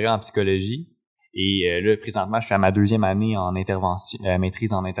baccalauréat en psychologie et là, présentement, je suis à ma 2e année en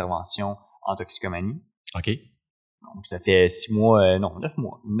maîtrise en intervention en toxicomanie. OK. Donc, ça fait 9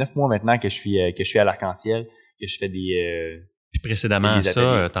 mois maintenant que je suis à l'Arc-en-Ciel, que je fais des... Puis précédemment à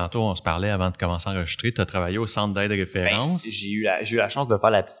ça, tantôt, on se parlait avant de commencer à enregistrer, tu as travaillé au centre d'aide référence. J'ai eu la chance de faire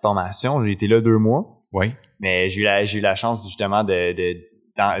la petite formation. J'ai été là 2 mois. Oui. Mais j'ai eu la chance justement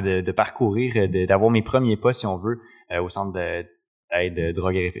de parcourir, d'avoir mes premiers pas, si on veut, au centre d'aide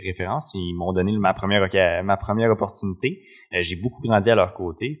drogue et référence. Ils m'ont donné ma première opportunité. J'ai beaucoup grandi à leur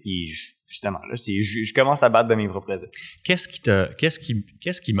côté. Puis justement, là, je commence à battre de mes propres ailes. Qu'est-ce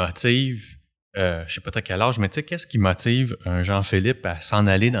qui motive, je sais pas à quel âge, mais tu sais, qu'est-ce qui motive un Jean-Philippe à s'en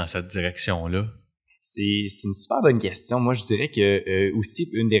aller dans cette direction-là? C'est une super bonne question. Moi, je dirais que aussi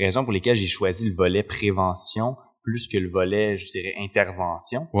une des raisons pour lesquelles j'ai choisi le volet prévention plus que le volet, je dirais,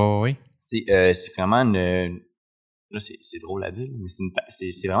 intervention. Oui. C'est vraiment là, c'est drôle à dire, mais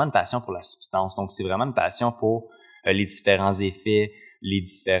c'est vraiment une passion pour la substance. Donc, c'est vraiment une passion pour les différents effets, les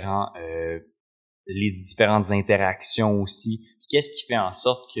différentes interactions aussi. Puis, qu'est-ce qui fait en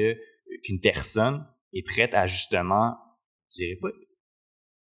sorte qu'une personne est prête à justement, je dirais pas,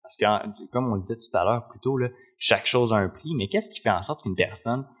 parce que comme on le disait tout à l'heure plus tôt, là, chaque chose a un prix, mais qu'est-ce qui fait en sorte qu'une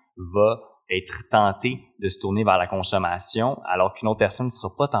personne va être tentée de se tourner vers la consommation alors qu'une autre personne ne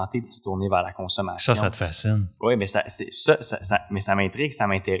sera pas tentée de se tourner vers la consommation? Ça te fascine. Oui, mais mais ça m'intrigue, ça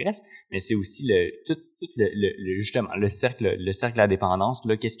m'intéresse, mais c'est aussi justement le cercle de la dépendance.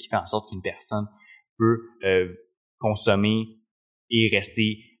 Là, qu'est-ce qui fait en sorte qu'une personne peut consommer et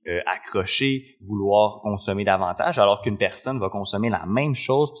rester accroché, vouloir consommer davantage, alors qu'une personne va consommer la même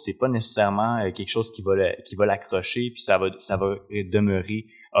chose, puis c'est pas nécessairement quelque chose qui va l'accrocher, puis ça va demeurer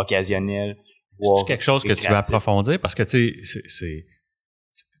occasionnel. C'est quelque chose que tu veux approfondir parce que tu sais,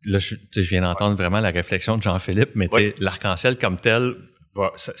 là je viens d'entendre vraiment la réflexion de Jean-Philippe, mais tu sais, l'Arc-en-Ciel comme tel,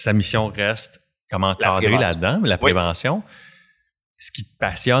 sa mission reste comme encadrer là-dedans, la prévention. Ce qui te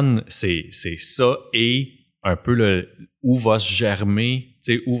passionne, c'est ça et un peu où va se germer,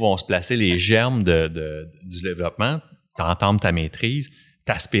 tu sais, où vont se placer les germes du développement. T'entends ta maîtrise.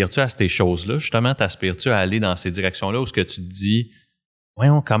 T'aspires-tu à ces choses-là? Justement, t'aspires-tu à aller dans ces directions-là où ce que tu te dis,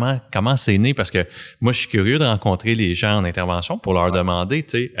 voyons comment c'est né, parce que moi, je suis curieux de rencontrer les gens en intervention pour leur demander, tu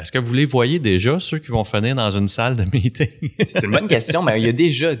sais, est-ce que vous les voyez déjà, ceux qui vont venir dans une salle de meeting? C'est une bonne question, mais il y a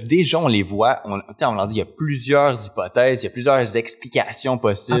déjà on les voit, on leur dit, il y a plusieurs hypothèses, il y a plusieurs explications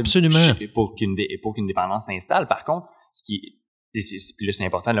possibles. Absolument. Pour qu'une dépendance s'installe. Par contre, puis là, c'est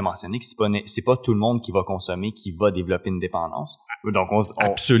important de le mentionner que c'est pas tout le monde qui va consommer, qui va développer une dépendance. Donc,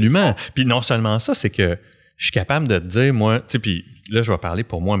 Absolument. Puis non seulement ça, c'est que je suis capable de te dire, moi, tu sais, puis là, je vais parler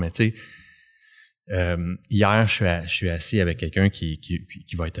pour moi, mais tu sais, hier, je suis assis avec quelqu'un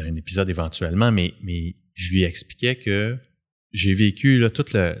qui va être un épisode éventuellement, mais je lui expliquais que j'ai vécu là, tout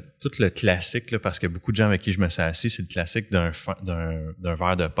le classique, là, parce que beaucoup de gens avec qui je me suis assis, c'est le classique d'un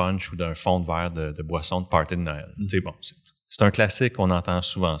verre de punch ou d'un fond de verre de boisson de party de Noël. Tu sais, bon, c'est un classique, on entend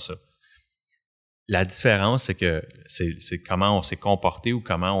souvent ça. La différence, c'est que c'est comment on s'est comporté ou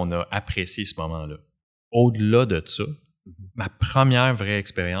comment on a apprécié ce moment-là. Au-delà de ça, ma première vraie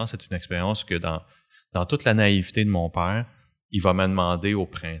expérience est une expérience que dans toute la naïveté de mon père, il va me demander au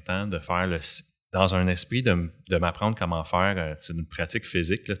printemps de faire dans un esprit de m'apprendre comment faire, c'est une pratique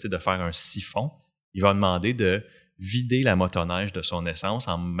physique, là, de faire un siphon. Il va me demander de vider la motoneige de son essence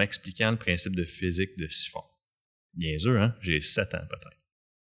en m'expliquant le principe de physique de siphon. Niaiseux, hein? J'ai 7 ans peut-être.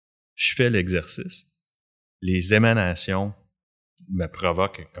 Je fais l'exercice. Les émanations me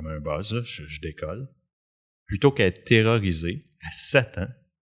provoquent comme un buzz, là, je décolle. Plutôt qu'être terrorisé, à 7 ans,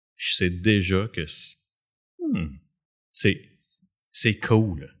 je sais déjà que c'est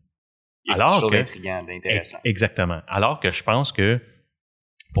cool. Il y a quelque chose d'intriguant, d'intéressant. Exactement. Alors que je pense que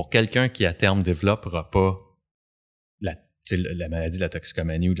pour quelqu'un qui à terme développera pas la maladie de la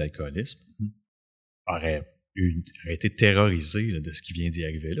toxicomanie ou de l'alcoolisme, aurait été terrorisé là, de ce qui vient d'y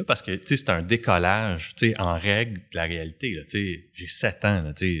arriver là, parce que c'est un décollage en règle de la réalité. Là, j'ai 7 ans,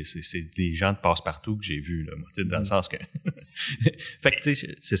 là, c'est des gens de passe-partout que j'ai vus, là, moi, dans le sens que... fait que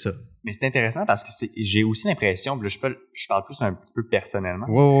c'est ça. Mais c'est intéressant parce que j'ai aussi l'impression, là, je parle plus un petit peu personnellement,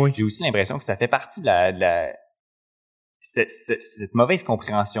 oui. J'ai aussi l'impression que ça fait partie de cette mauvaise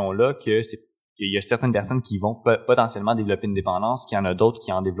compréhension-là qu'il y a certaines personnes qui vont potentiellement développer une dépendance, qu'il y en a d'autres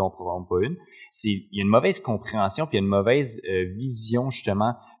qui en développeront pas une. Il y a une mauvaise compréhension puis il y a une mauvaise vision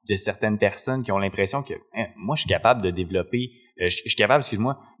justement de certaines personnes qui ont l'impression que moi je suis capable de développer, je suis capable,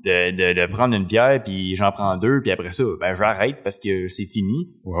 excuse-moi, de prendre une bière puis j'en prends 2 puis après ça j'arrête parce que c'est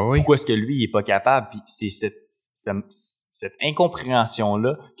fini. Oui. Pourquoi est-ce que lui il est pas capable? Puis c'est cette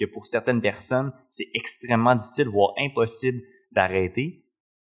incompréhension-là que pour certaines personnes c'est extrêmement difficile voire impossible d'arrêter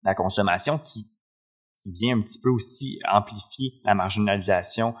la consommation qui vient un petit peu aussi amplifier la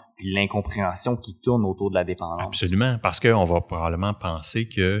marginalisation puis l'incompréhension qui tourne autour de la dépendance. Absolument, parce qu'on va probablement penser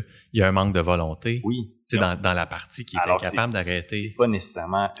qu'il y a un manque de volonté dans la partie qui est incapable d'arrêter. C'est pas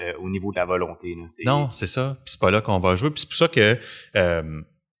nécessairement au niveau de la volonté. Là, non, c'est ça. Puis c'est pas là qu'on va jouer. Puis c'est pour ça que...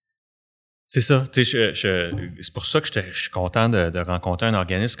 c'est ça. C'est pour ça que je suis content de rencontrer un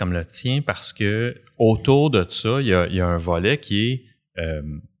organisme comme le tien, parce que autour de ça, il y a un volet qui est...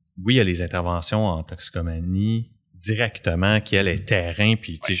 oui, il y a les interventions en toxicomanie directement, qui, elle, est terrain,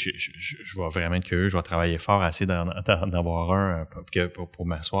 puis tu sais, je vais vraiment être curieux, je vais travailler fort à essayer d'en avoir un pour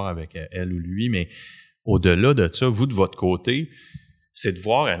m'asseoir avec elle ou lui, mais au-delà de ça, vous, de votre côté, c'est de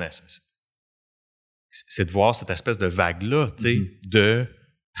voir cette espèce de vague-là, tu sais, de,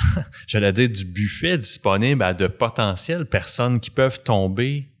 j'allais dire, du buffet disponible à de potentielles personnes qui peuvent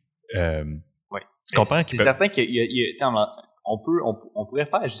tomber. Tu comprends? C'est certain qu'il y a on pourrait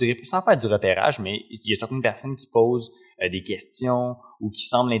faire, je dirais, sans faire du repérage, mais il y a certaines personnes qui posent des questions ou qui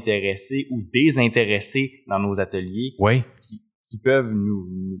semblent intéressées ou désintéressées dans nos ateliers, qui peuvent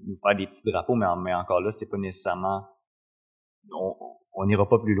nous faire des petits drapeaux, mais encore là, c'est pas nécessairement, on n'ira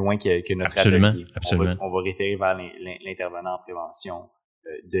pas plus loin que notre atelier. Absolument. On va référer vers l'intervenant en prévention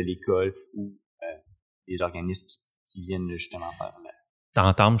de l'école ou des organismes qui viennent justement faire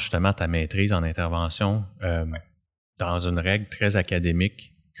T'entends justement ta maîtrise en intervention dans une règle très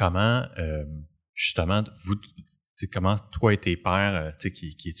académique. Comment, justement, comment toi et tes pairs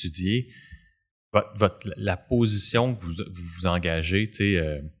qui étudiez, la position que vous engagez,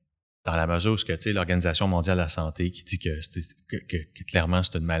 dans la mesure où l'Organisation mondiale de la santé qui dit que clairement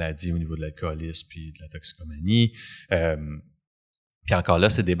c'est une maladie au niveau de l'alcoolisme puis de la toxicomanie. Puis encore là,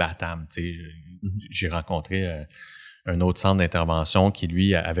 c'est débattable. J'ai rencontré un autre centre d'intervention qui,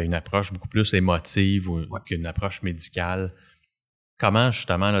 lui, avait une approche beaucoup plus émotive qu'une approche médicale. Comment,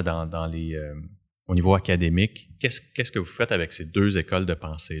 justement, là, dans les au niveau académique, qu'est-ce que vous faites avec ces deux écoles de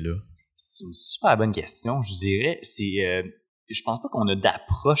pensée-là? C'est une super bonne question, je dirais. je pense pas qu'on a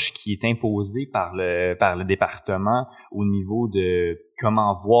d'approche qui est imposée par le département au niveau de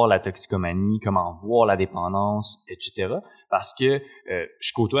comment voir la toxicomanie, comment voir la dépendance, etc. Parce que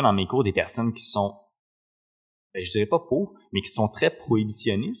je côtoie dans mes cours des personnes qui sont, je dirais pas pauvres, mais qui sont très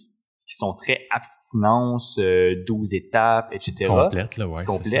prohibitionnistes, qui sont très abstinence, 12 étapes, etc. Complète, là, ouais.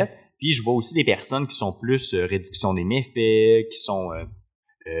 Complète. Puis je vois aussi des personnes qui sont plus réduction des méfaits, qui sont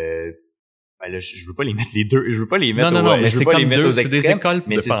ben là, je veux pas les mettre les deux, je veux pas les mettre non, mais c'est comme deux, c'est des écoles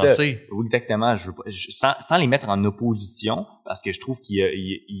de pensée. Ça. Exactement, sans les mettre en opposition, parce que je trouve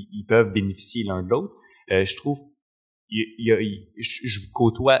qu'ils peuvent bénéficier l'un de l'autre. Je trouve je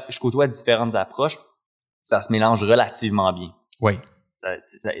côtoie différentes approches, ça se mélange relativement bien. Oui.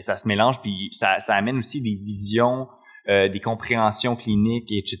 Ça se mélange, puis ça amène aussi des visions, des compréhensions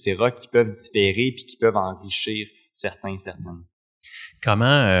cliniques, etc., qui peuvent différer puis qui peuvent enrichir certaines.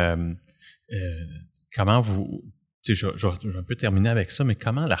 Comment vous... Tu sais, je vais un peu terminer avec ça, mais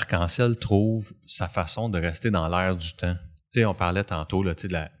comment l'Arc-en-Ciel trouve sa façon de rester dans l'air du temps? Tu sais, on parlait tantôt là, tu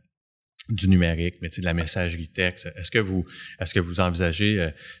sais, du numérique, mais tu sais, de la messagerie texte. Est-ce que vous envisagez,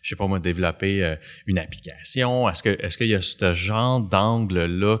 je sais pas moi, développer une application? Est-ce qu'il y a ce genre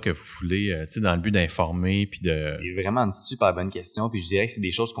d'angle-là que vous voulez, tu sais, dans le but d'informer puis de... C'est vraiment une super bonne question, puis je dirais que c'est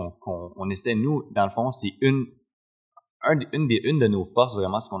des choses qu'on essaie, nous, dans le fond, c'est une de nos forces,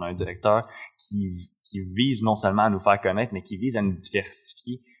 vraiment, c'est qu'on a un directeur qui vise non seulement à nous faire connaître, mais qui vise à nous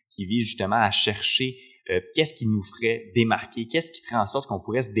diversifier, qui vise justement à chercher qu'est-ce qui nous ferait démarquer, qu'est-ce qui ferait en sorte qu'on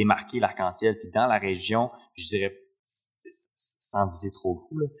pourrait se démarquer l'Arc-en-Ciel. Puis dans la région, je dirais, sans viser trop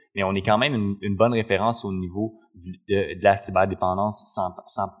fou, là, mais on est quand même une bonne référence au niveau de la cyberdépendance.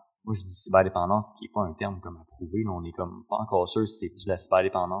 Moi, je dis cyberdépendance, qui est pas un terme comme approuvé. Là, on est comme pas encore sûr si c'est-tu la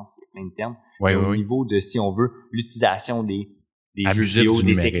cyberdépendance. Il y a plein de termes. Oui, au niveau de, si on veut, l'utilisation des jeux vidéo,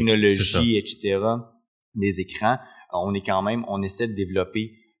 des technologies, etc., des écrans, on essaie de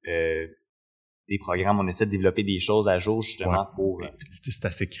développer des programmes, on essaie de développer des choses à jour justement pour... C'est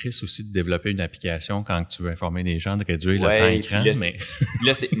assez crisse aussi de développer une application quand tu veux informer les gens, de réduire le temps écran.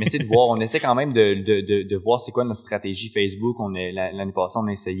 Là, c'est de voir, on essaie quand même de voir c'est quoi notre stratégie Facebook. L'année passée, on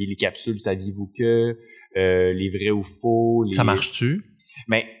a essayé les capsules saviez-vous que, les vrais ou faux. Ça marche-tu?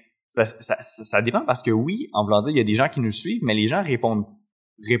 Mais ça dépend parce que oui, en voulant dire, il y a des gens qui nous suivent, mais les gens répondent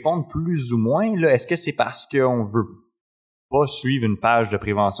plus ou moins. Là, est-ce que c'est parce qu'on veut pas suivre une page de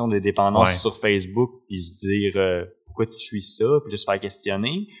prévention de dépendance sur Facebook puis se dire pourquoi tu suis ça puis se faire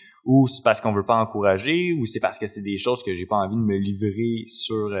questionner, ou c'est parce qu'on veut pas encourager, ou c'est parce que c'est des choses que j'ai pas envie de me livrer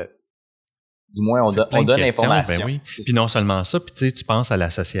sur du moins on donne l'information. Ben oui. Puis non seulement ça, puis tu sais, tu penses à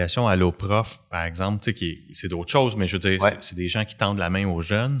l'association Allo-Prof par exemple, tu sais, c'est d'autres choses, mais je veux dire c'est des gens qui tendent la main aux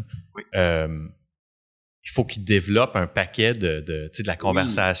jeunes. Oui. Il faut qu'ils développent un paquet de la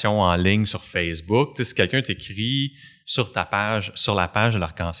conversation en ligne sur Facebook. Tu sais, si quelqu'un t'écrit sur la page de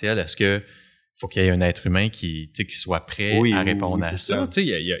l'Arc-en-Ciel, est-ce que faut qu'il y ait un être humain qui soit prêt à répondre à ça? Tu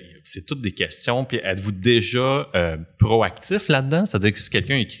sais, c'est toutes des questions. Puis êtes-vous déjà proactif là-dedans? C'est-à-dire que si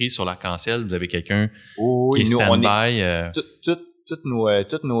quelqu'un écrit sur l'Arc-en-Ciel, vous avez quelqu'un qui est stand-by? Tous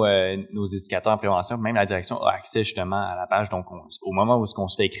nos éducateurs en prévention, même la direction a accès justement à la page. Donc, au moment où on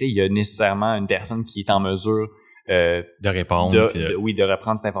se fait écrire, il y a nécessairement une personne qui est en mesure de répondre. De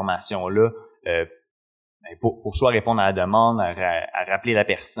reprendre cette information-là pour soit répondre à la demande, à rappeler la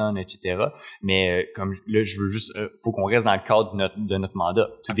personne, etc. Mais comme là, je veux juste, faut qu'on reste dans le cadre de notre mandat.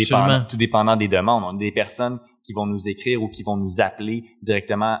 Tout dépendant des demandes. On a des personnes qui vont nous écrire ou qui vont nous appeler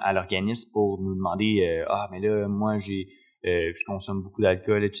directement à l'organisme pour nous demander mais là, moi je consomme beaucoup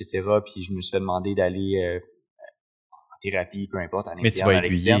d'alcool, etc. Puis je me suis fait demander d'aller en thérapie, peu importe, à l'interne, mais tu vas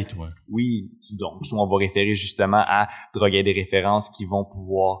aiguiller, toi. Oui, donc on va référer justement à drogue et des références qui vont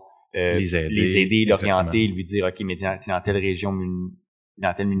pouvoir les aider, l'orienter, lui dire ok, mais t'es dans telle région,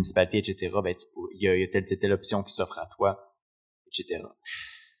 dans telle municipalité, etc. Ben il y a telle option qui s'offre à toi, etc.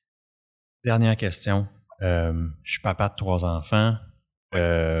 Dernière question. Je suis papa de 3 enfants.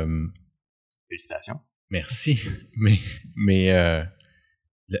 Félicitations. Merci. Mais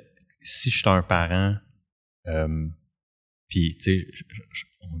si je suis un parent, puis tu sais,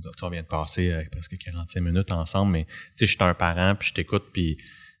 on vient de passer presque 45 minutes ensemble, mais tu sais, je suis un parent, puis je t'écoute, puis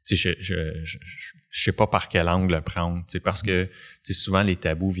tu sais, je sais pas par quel angle le prendre, tu sais, parce que tu sais, souvent les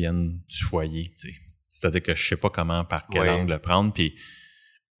tabous viennent du foyer, tu sais. C'est-à-dire que je sais pas par quel angle le prendre, puis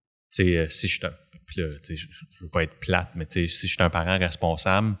tu sais, si je veux pas être plate, mais tu sais, si je suis un parent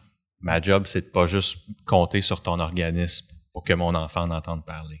responsable, ma job, c'est de pas juste compter sur ton organisme pour que mon enfant en entende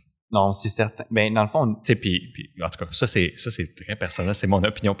parler. Non, c'est certain. Ben, dans le fond, tu sais, puis en tout cas, ça c'est très personnel, c'est mon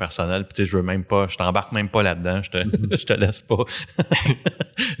opinion personnelle. Puis tu sais, je t'embarque même pas là-dedans, je te laisse pas,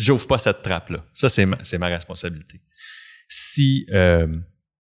 j'ouvre pas cette trappe là. Ça c'est ma responsabilité. si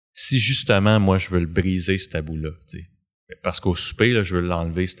justement, moi, je veux le briser, ce tabou-là, tu sais. Parce qu'au souper, là, je veux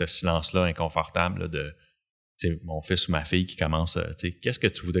l'enlever, ce silence-là inconfortable là, de mon fils ou ma fille qui commence, qu'est-ce que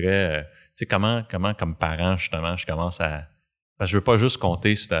tu voudrais, comment, comme parent, justement, je commence à... Parce que je veux pas juste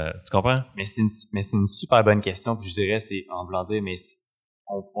compter, tu comprends? Mais c'est une super bonne question, puis je dirais, c'est, en voulant dire, mais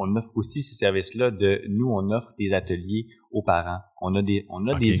on offre aussi ces services-là nous, on offre des ateliers aux parents. On a des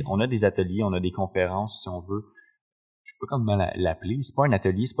ateliers, on a des conférences, si on veut. Je sais pas comment l'appeler. C'est pas un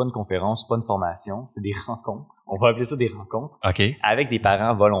atelier, c'est pas une conférence, c'est pas une formation, c'est des rencontres. On va appeler ça des rencontres. OK. Avec des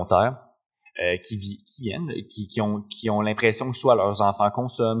parents volontaires qui viennent, qui ont l'impression que soit leurs enfants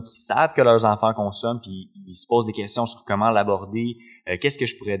consomment, qui savent que leurs enfants consomment, puis ils se posent des questions sur comment l'aborder, qu'est-ce que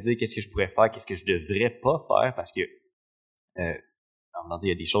je pourrais dire, qu'est-ce que je pourrais faire, qu'est-ce que je devrais pas faire, parce que il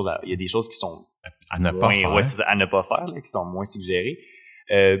y a des choses qui sont à ne pas faire. Ouais, c'est ça, à ne pas faire, là, qui sont moins suggérées.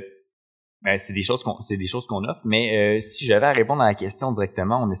 Ben, c'est des choses qu'on offre, mais si j'avais à répondre à la question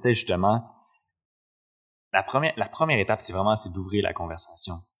directement, on essaie justement. La première étape, c'est d'ouvrir la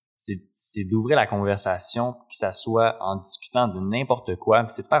conversation. C'est d'ouvrir la conversation, que ça soit en discutant de n'importe quoi,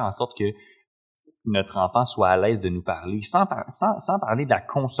 puis c'est de faire en sorte que notre enfant soit à l'aise de nous parler, sans parler de la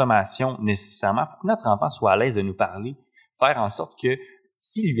consommation nécessairement. Faut que notre enfant soit à l'aise de nous parler, faire en sorte que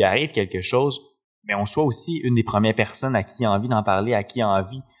s'il lui arrive quelque chose, ben on soit aussi une des premières personnes à qui il a envie d'en parler, à qui il a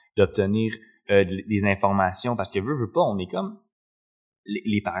envie d'obtenir des informations, parce que veut pas, on est comme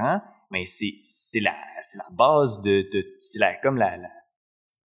les parents, mais c'est la base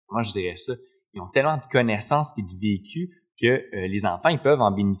comment je dirais ça, ils ont tellement de connaissances et de vécu que les enfants, ils peuvent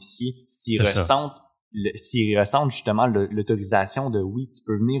en bénéficier s'ils ressentent justement l'autorisation de oui, tu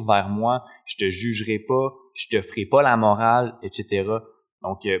peux venir vers moi, je te jugerai pas, je te ferai pas la morale, etc.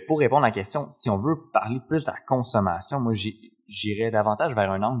 Donc, pour répondre à la question, si on veut parler plus de la consommation, moi, j'irais davantage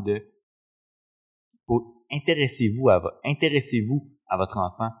vers un angle de intéressez-vous à votre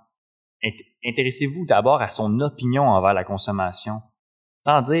enfant. Intéressez-vous d'abord à son opinion envers la consommation.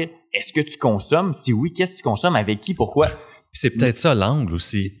 Sans dire, est-ce que tu consommes? Si oui, qu'est-ce que tu consommes? Avec qui? Pourquoi? C'est peut-être ça l'angle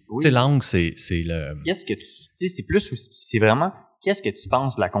aussi. Oui. Tu sais, l'angle, c'est le... c'est vraiment, qu'est-ce que tu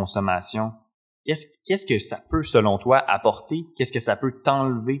penses de la consommation? Qu'est-ce que ça peut, selon toi, apporter? Qu'est-ce que ça peut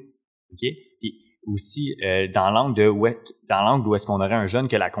t'enlever? OK? Puis aussi, dans l'angle où est-ce qu'on aurait un jeune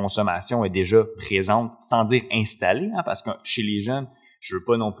que la consommation est déjà présente, sans dire installée, hein, parce que chez les jeunes, je veux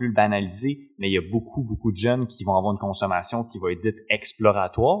pas non plus le banaliser, mais il y a beaucoup, beaucoup de jeunes qui vont avoir une consommation qui va être dite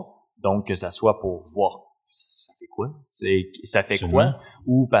exploratoire. Donc, que ça soit pour voir ça fait quoi? Ça fait quoi?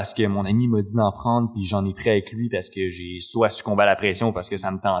 Ou parce que mon ami m'a dit d'en prendre puis j'en ai pris avec lui parce que j'ai soit succombé à la pression ou parce que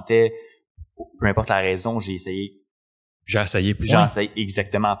ça me tentait. Peu importe la raison, j'ai essayé. J'ai essayé, point. J'ai essayé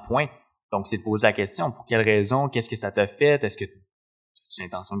exactement, point. Donc, c'est de poser la question. Pour quelle raison? Qu'est-ce que ça t'a fait? Est-ce que as-tu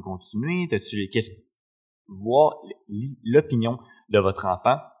l'intention de continuer? Voir l'opinion de votre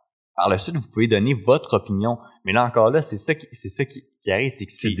enfant. Par la suite, vous pouvez donner votre opinion. Mais là encore là, c'est ça qui arrive, c'est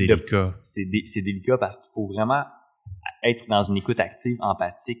que c'est délicat. C'est délicat parce qu'il faut vraiment être dans une écoute active,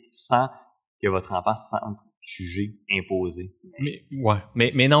 empathique, sans que votre enfant se sente jugé, imposé.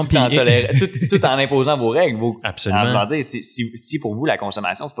 Mais non, tout en imposant vos règles. Absolument. Dire, si pour vous la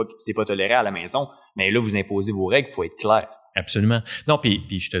consommation c'est pas toléré à la maison, mais là vous imposez vos règles, il faut être clair. Absolument. Non, puis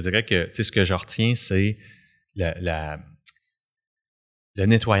je te dirais que tu sais ce que je retiens, c'est le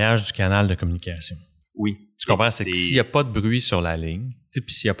nettoyage du canal de communication. Oui. Tu comprends? C'est que s'il n'y a pas de bruit sur la ligne,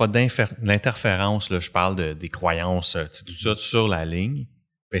 puis s'il n'y a pas d'interférence, là, je parle des croyances, tout ça sur la ligne,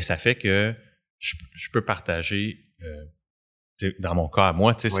 ben ça fait que je peux partager, dans mon cas à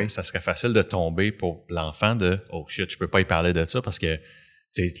moi, oui. ça serait facile de tomber pour l'enfant de « Oh shit, je peux pas y parler de ça parce que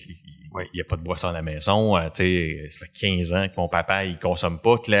il n'y a pas de boisson à la maison, ça fait 15 ans que mon papa il consomme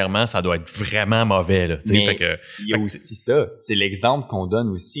pas, clairement ça doit être vraiment mauvais. » Là, il y a aussi ça, c'est l'exemple qu'on donne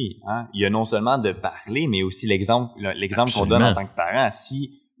aussi. Hein? Il y a non seulement de parler, mais aussi l'exemple qu'on donne en tant que parent.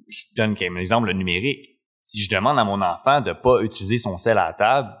 Si je donne un exemple, le numérique, si je demande à mon enfant de pas utiliser son sel à la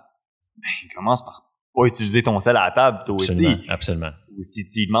table, ben commence par pas utiliser ton sel à la table toi aussi. Absolument. Ou si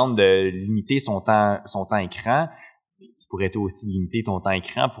tu lui demandes de limiter son temps écran, tu pourrais toi aussi limiter ton temps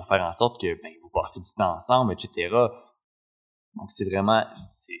écran pour faire en sorte que vous passez du temps ensemble, etc. Donc, c'est vraiment...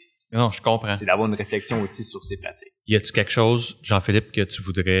 Non, je comprends. C'est d'avoir une réflexion aussi sur ces pratiques. Y a-tu quelque chose, Jean-Philippe, que tu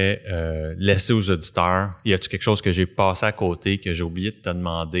voudrais laisser aux auditeurs? Y a-tu quelque chose que j'ai passé à côté, que j'ai oublié de te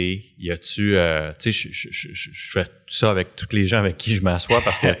demander? Y a-tu... tu sais, je fais tout ça avec tous les gens avec qui je m'assois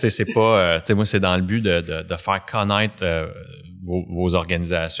parce que, tu sais, c'est pas... tu sais, moi, c'est dans le but de faire connaître vos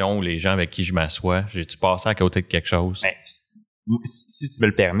organisations ou les gens avec qui je m'assois. J'ai-tu passé à côté de quelque chose? Si tu me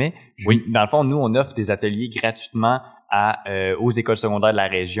le permets, oui. Dans le fond, nous, on offre des ateliers gratuitement aux écoles secondaires de la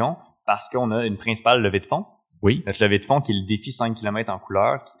région parce qu'on a une principale levée de fonds. Oui. Notre levée de fonds qui est le défi 5 km en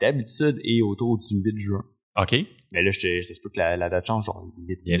couleur, qui d'habitude est autour du 8 juin. OK. Mais là, ça se peut que la date change, genre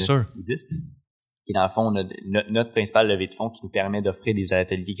 8, Bien 9, sûr. 10. Qui, dans le fond, notre principale levée de fonds qui nous permet d'offrir des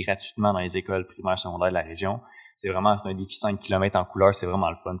ateliers gratuitement dans les écoles primaires et secondaires de la région. C'est un défi 5 km en couleur, c'est vraiment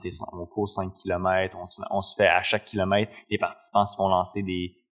le fun. On court 5 km, on se fait à chaque kilomètre, les participants se font lancer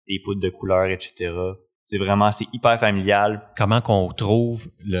des poudres de couleur, etc. C'est hyper familial. Comment qu'on trouve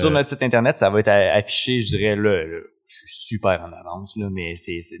Sur notre site internet, ça va être affiché, je dirais, là, je suis super en avance, là, mais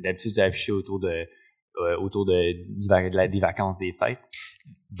c'est d'habitude c'est affiché autour des vacances des fêtes.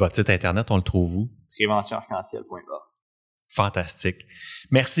 Votre site internet, on le trouve où? Préventionarc-en-ciel.org. Fantastique.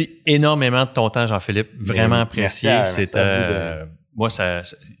 Merci énormément de ton temps, Jean-Philippe. Vraiment apprécié. Moi,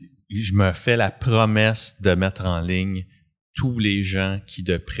 je me fais la promesse de mettre en ligne tous les gens qui,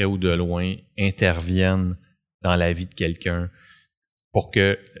 de près ou de loin, interviennent dans la vie de quelqu'un pour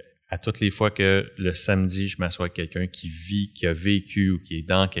que, à toutes les fois que le samedi, je m'assois avec quelqu'un qui vit, qui a vécu ou qui est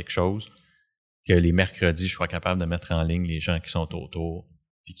dans quelque chose, que les mercredis, je sois capable de mettre en ligne les gens qui sont autour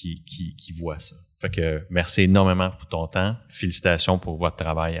puis qui voient ça. Fait que merci énormément pour ton temps. Félicitations pour votre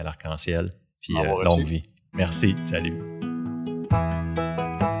travail à l'Arc-en-Ciel. Puis longue vie. Merci. Salut.